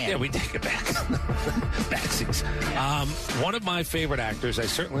Japan. Yeah, we take it back. Backsies. One of my favorite actors, I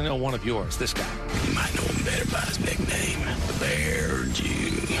certainly know one of yours, this guy. My better by his nickname, the Bear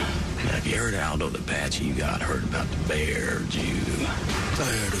Jew. Have you heard Aldo the Apache? You got heard about the Bear Jew. I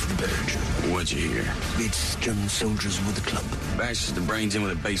heard of the Bear Jew. What'd you hear? Beats German soldiers with a club. Bashes the brains in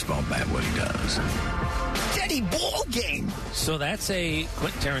with a baseball bat, what he does. Teddy ball game. So that's a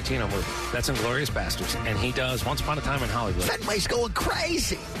Quentin Tarantino movie. That's Inglourious Basterds. And he does Once Upon a Time in Hollywood. Fenway's going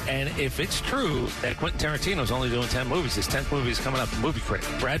crazy. And if it's true that Quentin Tarantino's only doing 10 movies, his 10th movie is coming up, Movie Critic.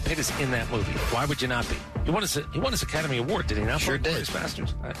 Brad Pitt is in that movie. Why would you not be? He won his Academy Award, did he not? Sure did.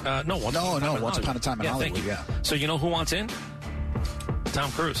 Basterds. No, Once Upon a Time in Hollywood, yeah. So you know who wants in? Tom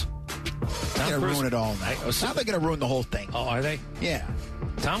Cruise. They're going to ruin it all now. Now they're going to ruin the whole thing. Oh, are they? Yeah.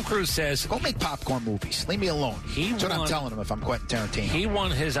 Tom Cruise says... Go make popcorn movies. Leave me alone. That's what I'm telling him if I'm Quentin Tarantino. He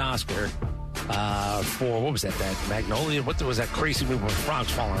won his Oscar for, what was that Magnolia? What was that crazy movie with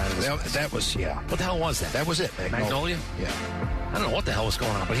frogs falling out of his face? That was, yeah. What the hell was that? That was it, Magnolia? Yeah. I don't know what the hell was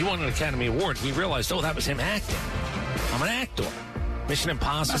going on, but he won an Academy Award. He realized, that was him acting. I'm an actor. Mission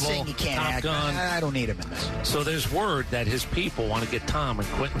Impossible, I'm not saying he can't Top act. Gun. I don't need him in this. So there's word that his people want to get Tom in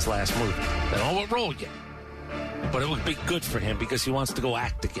Quentin's last movie. They don't know what role yet. But it would be good for him because he wants to go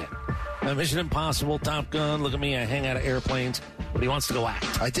act again. Mission Impossible, Top Gun, look at me, I hang out of airplanes, but he wants to go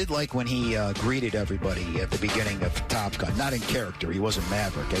act. I did like when he greeted everybody at the beginning of Top Gun. Not in character, he wasn't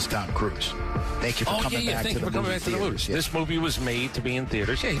Maverick, as Tom Cruise. Thank you for coming back to the movies. Yeah. This movie was made to be in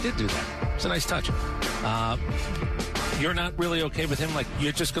theaters. Yeah, he did do that. It's a nice touch. You're not really okay with him? Like,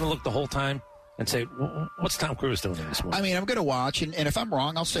 you're just going to look the whole time and say, what's Tom Cruise doing in this movie? I mean, I'm going to watch, and if I'm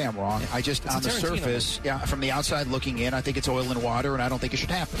wrong, I'll say I'm wrong. I just, on the surface, from the outside looking in, I think it's oil and water, and I don't think it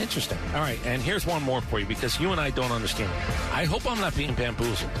should happen. Interesting. All right, and here's one more for you, because you and I don't understand. I hope I'm not being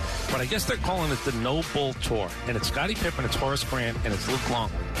bamboozled, but I guess they're calling it the No Bull Tour, and it's Scottie Pippen, it's Horace Grant, and it's Luke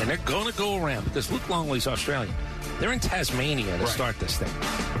Longley, and they're going to go around, because Luke Longley's Australian. They're in Tasmania to start this thing.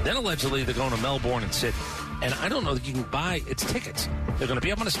 Then allegedly they're going to Melbourne and Sydney. And I don't know that you can buy its tickets. They're going to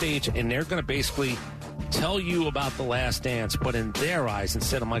be up on a stage, and they're going to basically tell you about The Last Dance, but in their eyes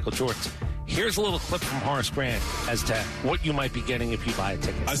instead of Michael Jordan's. Here's a little clip from Horace Grant as to what you might be getting if you buy a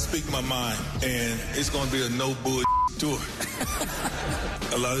ticket. I speak my mind, and it's going to be a no bull tour.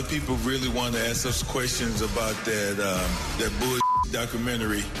 A lot of people really want to ask us questions about that bull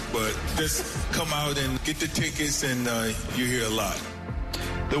documentary, but just come out and get the tickets, and you hear a lot.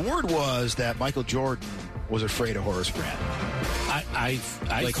 The word was that Michael Jordan was afraid of Horace Grant.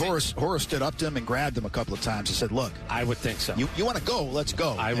 Horace stood up to him and grabbed him a couple of times and said, look. I would think so. You want to go, let's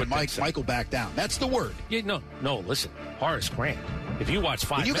go. Michael backed down. That's the word. Yeah, no, listen. Horace Grant. If you watch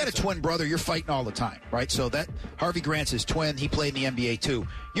 5 minutes. When you got a twin brother, you're fighting all the time, right? So that Harvey Grant's his twin. He played in the NBA too.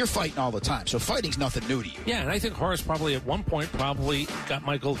 You're fighting all the time. So fighting's nothing new to you. Yeah, and I think Horace probably at one point got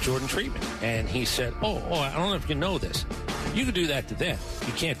Michael Jordan treatment. And he said, oh, I don't know if you know this. You can do that to them.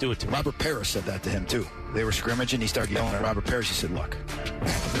 You can't do it to me. Robert Parrish said that to him too. They were scrimmaging. He started yelling at Robert Parrish. He said, look,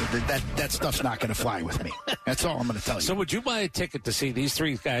 that stuff's not going to fly with me. That's all I'm going to tell you. So would you buy a ticket to see these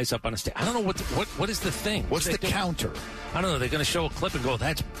three guys up on a stage? I don't know what is the thing. What's the counter? I don't know. They're going to show a clip and go,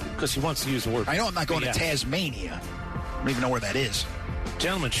 that's because he wants to use the word. I know I'm not going to Tasmania. I don't even know where that is.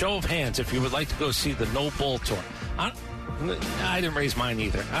 Gentlemen, show of hands if you would like to go see the No Bull Tour. I didn't raise mine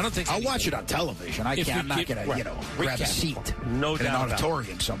either. I don't think I'll watch it on television. I'm not going to, grab a seat in an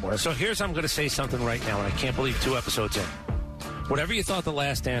auditorium somewhere. So I'm going to say something right now, and I can't believe 2 episodes in. Whatever you thought The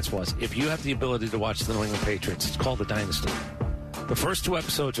Last Dance was, if you have the ability to watch the New England Patriots, it's called The Dynasty. The first 2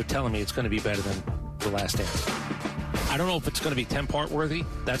 episodes are telling me it's going to be better than The Last Dance. I don't know if it's going to be 10-part worthy.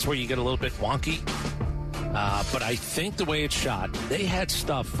 That's where you get a little bit wonky. But I think the way it's shot, they had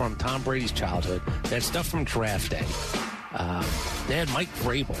stuff from Tom Brady's childhood. They had stuff from draft day. They had Mike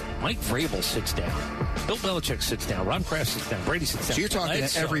Vrabel. Mike Vrabel sits down. Bill Belichick sits down. Rob Kraft sits down. Brady sits down. So you're talking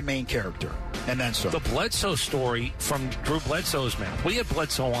every main character. And then so. The Bledsoe story from Drew Bledsoe's mouth. We had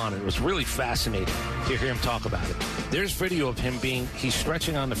Bledsoe on. It was really fascinating to hear him talk about it. There's video of him he's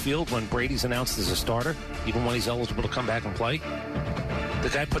stretching on the field when Brady's announced as a starter, even when he's eligible to come back and play. The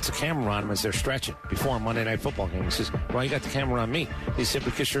guy puts a camera on him as they're stretching before a Monday Night Football game. He says, why you got the camera on me? He said,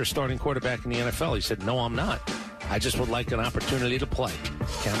 because you're a starting quarterback in the NFL. He said, no, I'm not. I just would like an opportunity to play.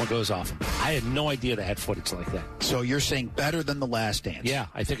 Camera goes off. I had no idea they had footage like that. So you're saying better than The Last Dance? Yeah,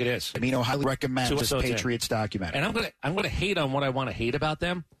 I think it is. Dimino highly recommends this Patriots documentary. And I'm gonna hate on what I want to hate about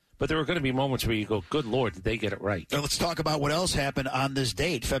them, but there are going to be moments where you go, good Lord, did they get it right? Now let's talk about what else happened on this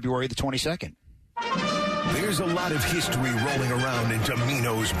date, February the 22nd. There's a lot of history rolling around in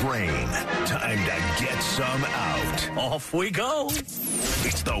Dimino's brain. Time to get some out. Off we go.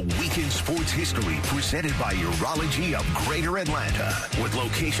 It's the Week in Sports History presented by Urology of Greater Atlanta with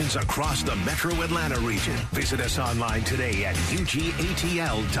locations across the Metro Atlanta region. Visit us online today at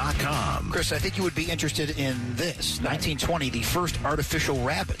ugatl.com. Chris, I think you would be interested in this. 1920, the first artificial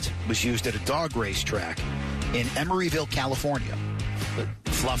rabbit was used at a dog race track in Emeryville, California.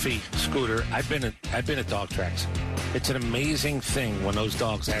 Fluffy scooter. I've been at dog tracks. It's an amazing thing when those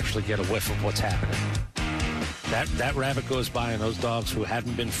dogs actually get a whiff of what's happening. That rabbit goes by, and those dogs who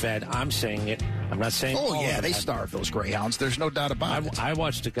haven't been fed, I'm saying it. I'm not saying. Oh yeah, they starve those greyhounds. There's no doubt about it. I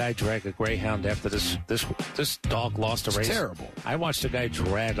watched a guy drag a greyhound after this dog lost a race. It's terrible. I watched a guy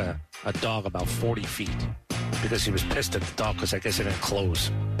drag a dog about 40 feet because he was pissed at the dog because I guess it didn't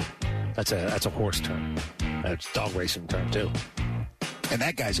close. That's a horse term. That's dog racing term too. And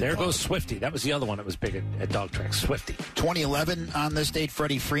that guy's there goes Swifty. That was the other one that was big at dog tracks. Swifty. 2011 on this date,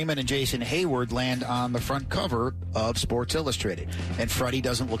 Freddie Freeman and Jason Hayward land on the front cover of Sports Illustrated, and Freddie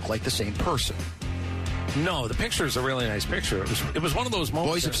doesn't look like the same person. No, the picture is a really nice picture. It was one of those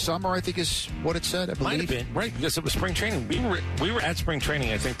moments. Boys of Summer, I think, is what it said. I believe. Might have been right because it was spring training. We were at spring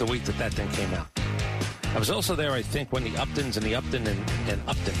training. I think the week that thing came out. I was also there. I think when the Uptons and the Upton and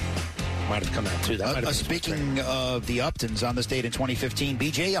Upton might have come out too. Speaking of the Uptons, on this date in 2015,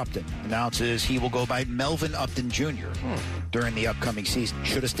 B.J. Upton announces he will go by Melvin Upton Jr. During the upcoming season.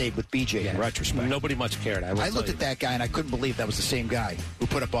 Should have stayed with B.J. in retrospect. Nobody much cared. I looked at that guy and I couldn't believe that was the same guy who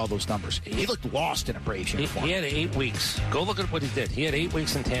put up all those numbers. He looked lost in a Braves uniform. He had 8 weeks. Go look at what he did. He had 8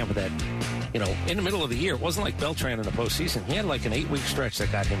 weeks in Tampa that, in the middle of the year. It wasn't like Beltran in the postseason. He had like an 8-week stretch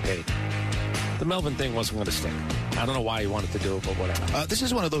that got him paid. The Melvin thing wasn't going to stick. I don't know why he wanted to do it, but whatever. This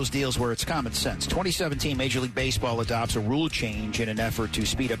is one of those deals where it's common sense. 2017 Major League Baseball adopts a rule change in an effort to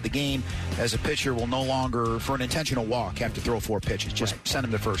speed up the game, as a pitcher will no longer, for an intentional walk, have to throw 4 pitches. Just send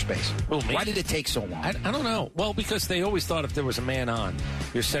him to first base. Why did it take so long? I don't know. Well, because they always thought if there was a man on,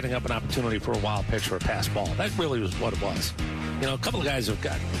 you're setting up an opportunity for a wild pitch or a pass ball. That really was what it was. A couple of guys have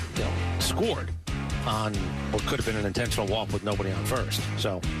got, scored on what could have been an intentional walk with nobody on first.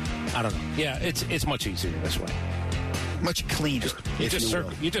 So, I don't know. Yeah, it's much easier this way. Much cleaner. You just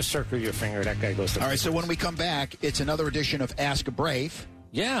circle your finger. That guy goes to. All right, so when we come back, it's another edition of Ask a Brave.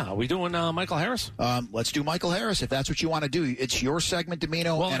 Yeah, are we doing Michael Harris? Let's do Michael Harris if that's what you want to do. It's your segment,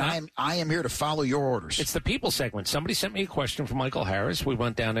 Dimino, and I am here to follow your orders. It's the people segment. Somebody sent me a question from Michael Harris. We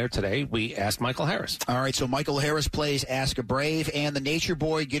went down there today. We asked Michael Harris. All right, so Michael Harris plays Ask a Brave, and the Nature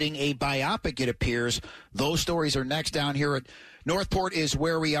Boy getting a biopic, it appears. Those stories are next down here at Northport is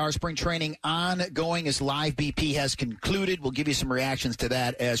where we are. Spring training ongoing as Live BP has concluded. We'll give you some reactions to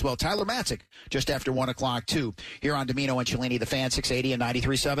that as well. Tyler Matzik, just after 1 o'clock, too, here on Dimino and Cellini, the Fan, 680 and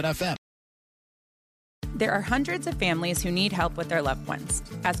 93.7 FM. There are hundreds of families who need help with their loved ones.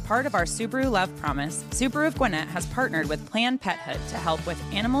 As part of our Subaru Love Promise, Subaru of Gwinnett has partnered with Planned Parenthood to help with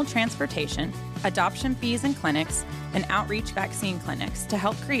animal transportation, adoption fees and clinics, and outreach vaccine clinics to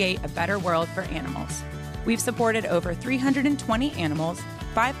help create a better world for animals. We've supported over 320 animals,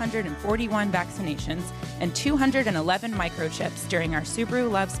 541 vaccinations, and 211 microchips during our Subaru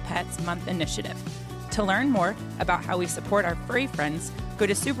Loves Pets Month initiative. To learn more about how we support our furry friends, go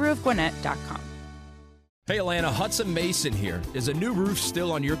to SubaruofGwinnett.com. Hey Atlanta, Hudson Mason here. Is a new roof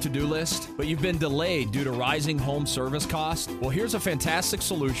still on your to-do list, but you've been delayed due to rising home service costs? Well, here's a fantastic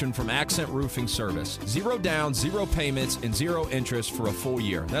solution from Accent Roofing Service. 0 down, 0 payments, and 0 interest for a full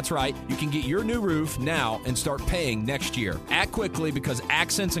year. That's right. You can get your new roof now and start paying next year. Act quickly because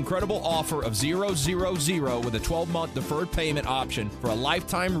Accent's incredible offer of 000 with a 12-month deferred payment option for a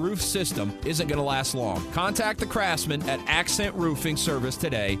lifetime roof system isn't going to last long. Contact the craftsman at Accent Roofing Service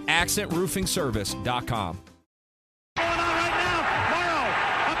today. AccentRoofingService.com. Going on right now. Morrow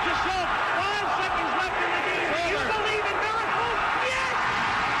up to Schultz. 5 seconds left in the game. Do you believe in miracles? Yes!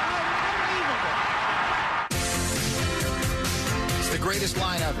 Unbelievable. It's the greatest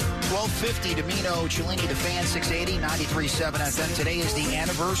line ever. 1250 Dimino, Cellini, the Fan, 680, 93.7 FM. Today is the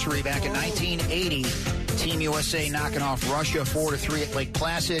anniversary back in 1980. Team USA knocking off Russia 4-3 at Lake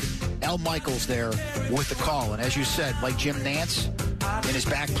Placid. Al Michaels there with the call. And as you said, like Jim Nance in his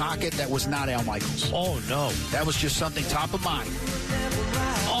back pocket, that was not Al Michaels. Oh, no. That was just something top of mind.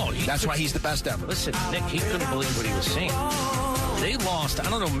 That's why he's the best ever. Listen, Nick, he couldn't believe what he was seeing. They lost, I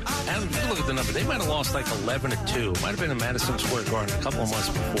don't know, Adam, you look at the number. They might have lost like 11-2. Might have been in Madison Square Garden a couple of months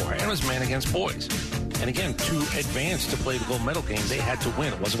before. And it was man against boys. And again, to advance to play the gold medal game, they had to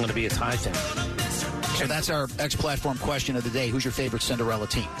win. It wasn't going to be a tie thing. So that's our X-Platform question of the day. Who's your favorite Cinderella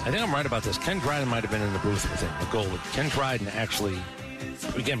team? I think I'm right about this. Ken Dryden might have been in the booth with him, the goalie. Ken Dryden actually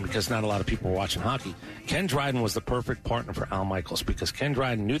again, because not a lot of people were watching hockey, Ken Dryden was the perfect partner for Al Michaels because Ken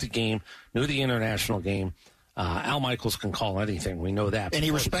Dryden knew the game, knew the international game. Al Michaels can call anything. We know that. And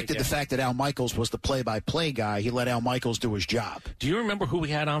he respected the fact that Al Michaels was the play-by-play guy. He let Al Michaels do his job. Do you remember who we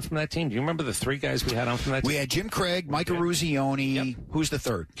had on from that team? Do you remember the three guys we had on from that team? We had Jim Craig, Micah Ruzioni. Yep. Who's the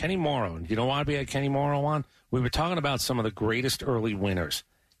third? Kenny Morrow. You know why we had Kenny Morrow on? We were talking about some of the greatest early winners.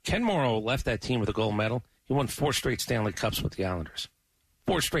 Ken Morrow left that team with a gold medal. He won 4 straight Stanley Cups with the Islanders.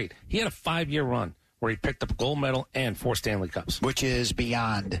 4 straight. He had a 5-year run where he picked up a gold medal and 4 Stanley Cups. Which is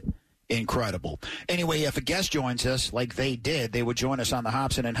beyond incredible. Anyway, if a guest joins us like they did, they would join us on the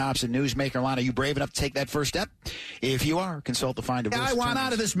Hobson and Hobson Newsmaker line. Are you brave enough to take that first step? If you are, consult the Find Divorce. I want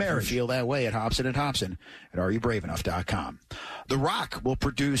out of this marriage. Feel that way at Hobson and Hobson at areyoubravenough.com. The Rock will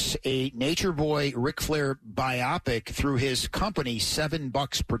produce a Nature Boy Ric Flair biopic through his company,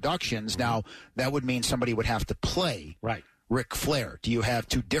 $7 Productions. Now, that would mean somebody would have to play Ric Flair. Do you have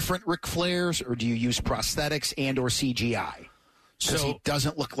 2 different Ric Flairs, or do you use prosthetics and or CGI? Because he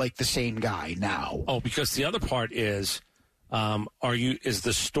doesn't look like the same guy now. Oh, because the other part is, is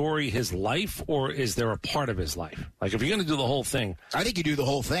the story his life, or is there a part of his life? Like, if you're going to do the whole thing. I think you do the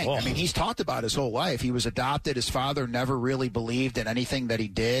whole thing. Oh. I mean, he's talked about his whole life. He was adopted. His father never really believed in anything that he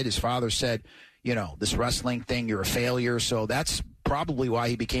did. His father said, you know, this wrestling thing, you're a failure. So that's probably why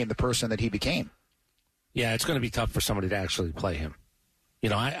he became the person that he became. Yeah, it's going to be tough for somebody to actually play him. You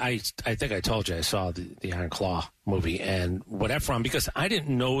know, I think I told you I saw the Iron Claw movie, and whatever, because I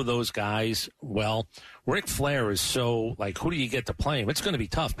didn't know those guys well. Ric Flair is so, like, who do you get to play him? It's going to be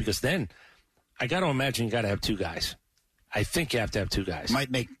tough, because then I got to imagine you got to have 2 guys. I think you have to have 2 guys.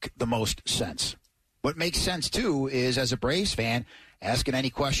 Might make the most sense. What makes sense, too, is as a Braves fan, asking any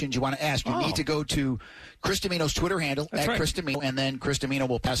questions you want to ask. You need to go to Chris Dimino's Twitter handle, Chris Dimino, and then Chris Dimino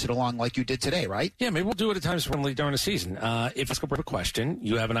will pass it along like you did today, right? Yeah, maybe we'll do it at times during the season. If you ask a question,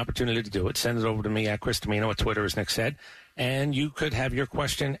 you have an opportunity to do it. Send it over to me at Chris Dimino at Twitter, as Nick said, and you could have your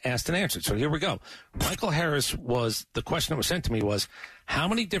question asked and answered. So here we go. Michael Harris the question that was sent to me was, how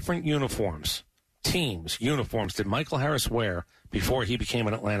many different uniforms did Michael Harris wear before he became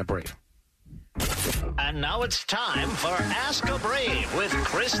an Atlanta Brave? And now it's time for Ask a Brave with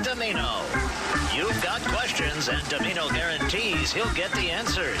Chris Dimino. You've got questions, and Dimino guarantees he'll get the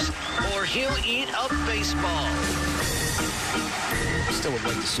answers, or he'll eat a baseball. Still would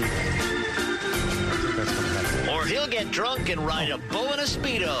like to see that. Or he'll get drunk and ride a bull in a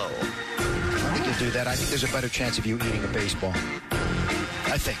Speedo. I think you'll do that. I think there's a better chance of you eating a baseball.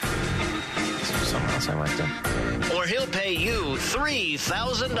 I think. Something else I like to. Or he'll pay you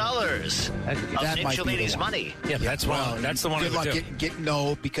 $3,000 of Nick Cellini's money. Yeah, that's one. That's the one. Good luck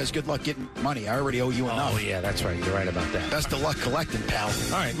because good luck getting money. I already owe you enough. Oh yeah, that's right. You're right about that. Best of luck collecting, pal.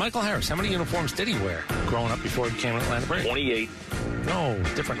 All right, Michael Harris. How many uniforms did he wear growing up before he became an Atlanta Brave? 28. No,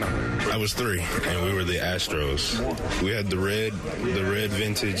 different number. I was 3, and we were the Astros. We had the red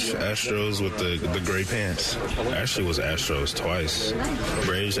vintage Astros with the gray pants. Actually, was Astros twice.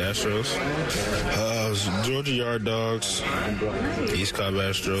 Braves, Astros. Georgia Yard Dogs, East Cobb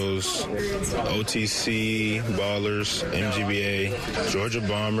Astros, OTC Ballers, MGBA, Georgia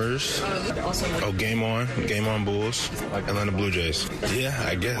Bombers. Oh, Game On Bulls, Atlanta Blue Jays. Yeah,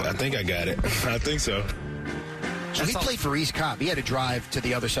 I think I got it. I think so. So he played for East Cobb. He had to drive to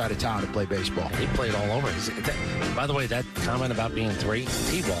the other side of town to play baseball. He played all over. By the way, that comment about being 3,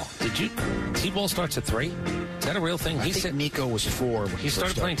 T-ball. T-ball starts at 3? Is that a real thing? I think Nico was 4. He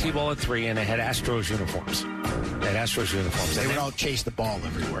started playing T-ball at 3, and they had Astros uniforms. They would all chase the ball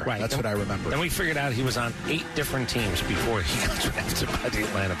everywhere. Right. That's what I remember. Then we figured out he was on 8 different teams before he got drafted by the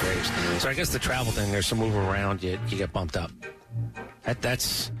Atlanta Braves. So I guess the travel thing, there's some move around, you get bumped up.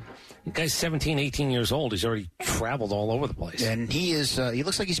 That's... The guy's 17, 18 years old. He's already traveled all over the place. And he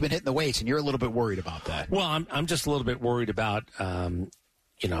looks like he's been hitting the weights, and you're a little bit worried about that. Well, I'm just a little bit worried about, I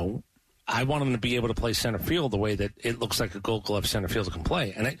want him to be able to play center field the way that it looks like a Gold Glove center fielder can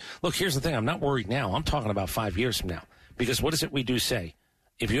play. And look, here's the thing. I'm not worried now. I'm talking about 5 years from now. Because what is it we do say?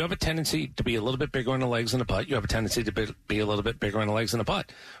 If you have a tendency to be a little bit bigger in the legs and the butt, you have a tendency to be a little bit bigger in the legs and the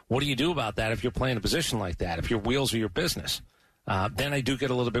butt. What do you do about that if you're playing a position like that, if your wheels are your business? Then I do get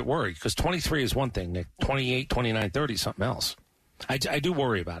a little bit worried because 23 is one thing, Nick. 28, 29, 30 is something else. I do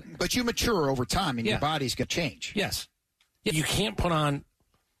worry about it. But you mature over time and your body's going to change. Yes. You can't put on,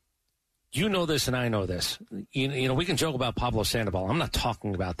 you know this and I know this. You know, we can joke about Pablo Sandoval. I'm not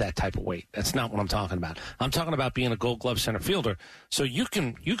talking about that type of weight. That's not what I'm talking about. I'm talking about being a Gold Glove center fielder. So you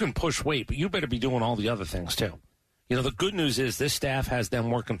can push weight, but you better be doing all the other things too. You know, the good news is this staff has them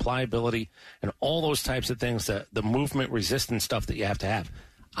working pliability and all those types of things, the movement resistance stuff that you have to have.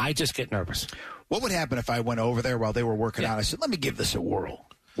 I just get nervous. What would happen if I went over there while they were working out? I said, let me give this a whirl.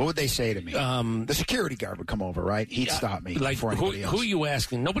 What would they say to me? The security guard would come over, right? He'd stop me before anybody else. Who are you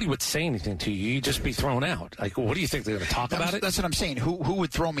asking? Nobody would say anything to you. You'd just be thrown out. Like, what do you think? They're going to talk about it? That's what I'm saying. Who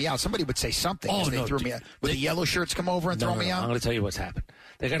would throw me out? Somebody would say something. Oh, they threw me out. Would the yellow shirts come over and throw me out? I'm going to tell you what's happened.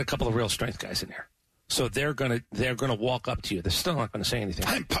 They got a couple of real strength guys in there. So they're gonna walk up to you. They're still not going to say anything.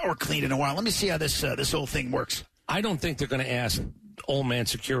 I haven't power cleaned in a while. Let me see how this whole thing works. I don't think they're going to ask old man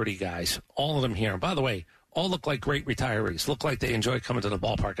security guys, all of them here. And by the way, all look like great retirees. Look like they enjoy coming to the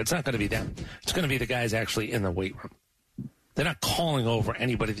ballpark. It's not going to be them. It's going to be the guys actually in the weight room. They're not calling over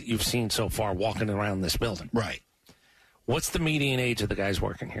anybody that you've seen so far walking around this building. Right. What's the median age of the guys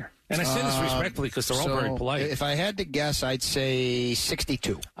working here? And I say this respectfully because they're all very polite. If I had to guess, I'd say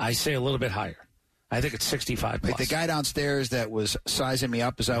 62. I say a little bit higher. I think it's 65 plus. Like the guy downstairs that was sizing me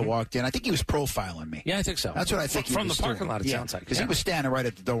up as I walked in, I think he was profiling me. Yeah, I think so. That's what I think he was From the parking lot, it sounds like. Because he was standing right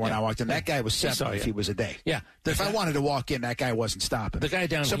at the door when I walked in. That guy was 70 if he was a day. Yeah. If I wanted to walk in, that guy wasn't stopping. The guy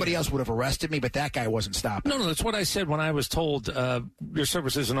down Somebody else would have arrested me, but that guy wasn't stopping. No, that's what I said when I was told your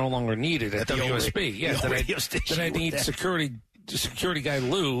services are no longer needed at WSB. Yeah, that I need security guy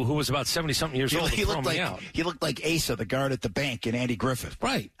Lou, who was about 70-something years old, to throw me out. He looked like Asa, the guard at the bank, and Andy Griffith.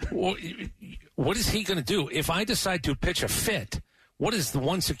 Right. Well, what is he going to do? If I decide to pitch a fit, what is the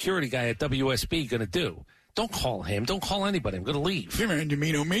one security guy at WSB going to do? Don't call him. Don't call anybody. I'm going to leave. Come on,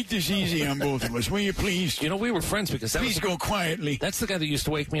 Dimino. Make this easy on both of us, will you, please? You know, we were friends because please go quietly. That's the guy that used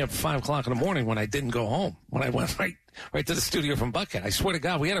to wake me up at 5 o'clock in the morning when I didn't go home, when I went right to the studio from Buckhead. I swear to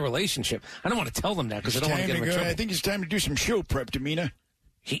God, we had a relationship. I don't want to tell them that because I don't want to get them in trouble. I think it's time to do some show prep, Dimino.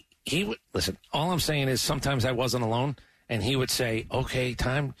 He would listen. All I'm saying is sometimes I wasn't alone, and he would say, "Okay,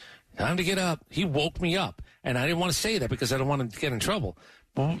 time to get up." He woke me up, and I didn't want to say that because I don't want to get in trouble.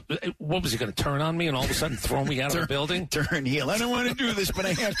 What was he going to turn on me and all of a sudden throw me out of the building? Turn heel. I don't want to do this, but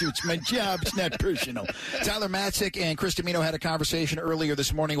I have to. It's my job. It's not personal. Tyler Matzik and Chris Dimino had a conversation earlier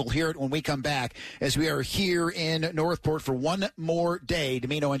this morning. We'll hear it when we come back as we are here in Northport for one more day.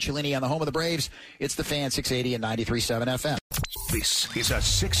 Dimino and Cellini on the home of the Braves. It's the Fan 680 and 93.7 FM. This is a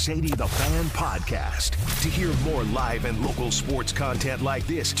 680 The Fan podcast. To hear more live and local sports content like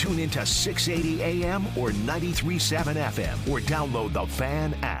this, tune into 680 AM or 93.7 FM or download the Fan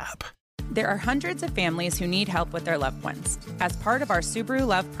app. There are hundreds of families who need help with their loved ones. As part of our Subaru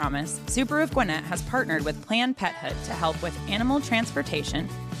Love Promise, Subaru of Gwinnett has partnered with Planned Parenthood to help with animal transportation,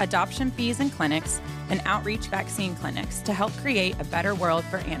 adoption fees and clinics, and outreach vaccine clinics to help create a better world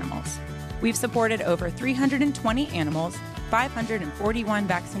for animals. We've supported over 320 animals, 541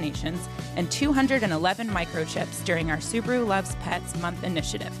 vaccinations, and 211 microchips during our Subaru Loves Pets Month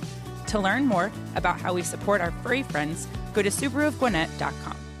initiative. To learn more about how we support our furry friends, go to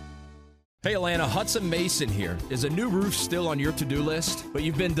SubaruofGwinnett.com. Hey Atlanta, Hudson Mason here. Is a new roof still on your to-do list, but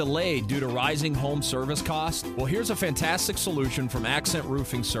you've been delayed due to rising home service costs? Well, here's a fantastic solution from Accent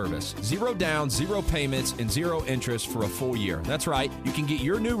Roofing Service. 0 down, 0 payments, and 0 interest for a full year. That's right, you can get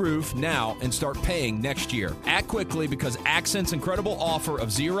your new roof now and start paying next year. Act quickly because Accent's incredible offer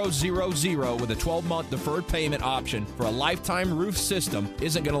of 000 with a 12-month deferred payment option for a lifetime roof system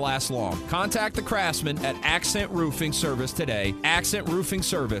isn't going to last long. Contact the craftsman at Accent Roofing Service today,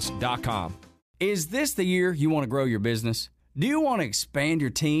 accentroofingservice.com. Is this the year you want to grow your business? Do you want to expand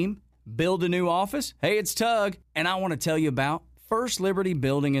your team? Build a new office? Hey, it's Tug, and I want to tell you about First Liberty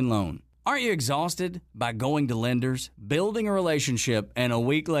Building and Loan. Aren't you exhausted by going to lenders, building a relationship, and a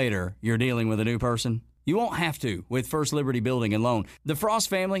week later, you're dealing with a new person? You won't have to with First Liberty Building and Loan. The Frost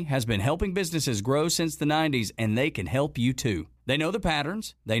family has been helping businesses grow since the 90s, and they can help you too. They know the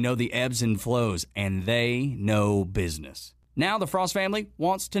patterns, they know the ebbs and flows, and they know business. Now the Frost family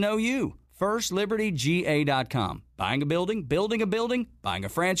wants to know you. FirstLibertyGA.com. Buying a building, building a building, buying a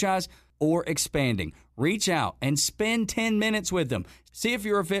franchise, or expanding. Reach out and spend 10 minutes with them. See if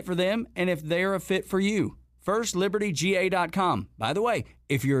you're a fit for them and if they're a fit for you. FirstLibertyGA.com. By the way,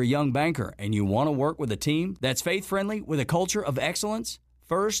 if you're a young banker and you want to work with a team that's faith-friendly with a culture of excellence,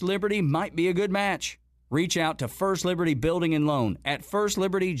 First Liberty might be a good match. Reach out to First Liberty Building and Loan at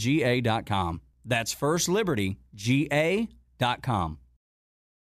FirstLibertyGA.com. That's FirstLibertyGA.com.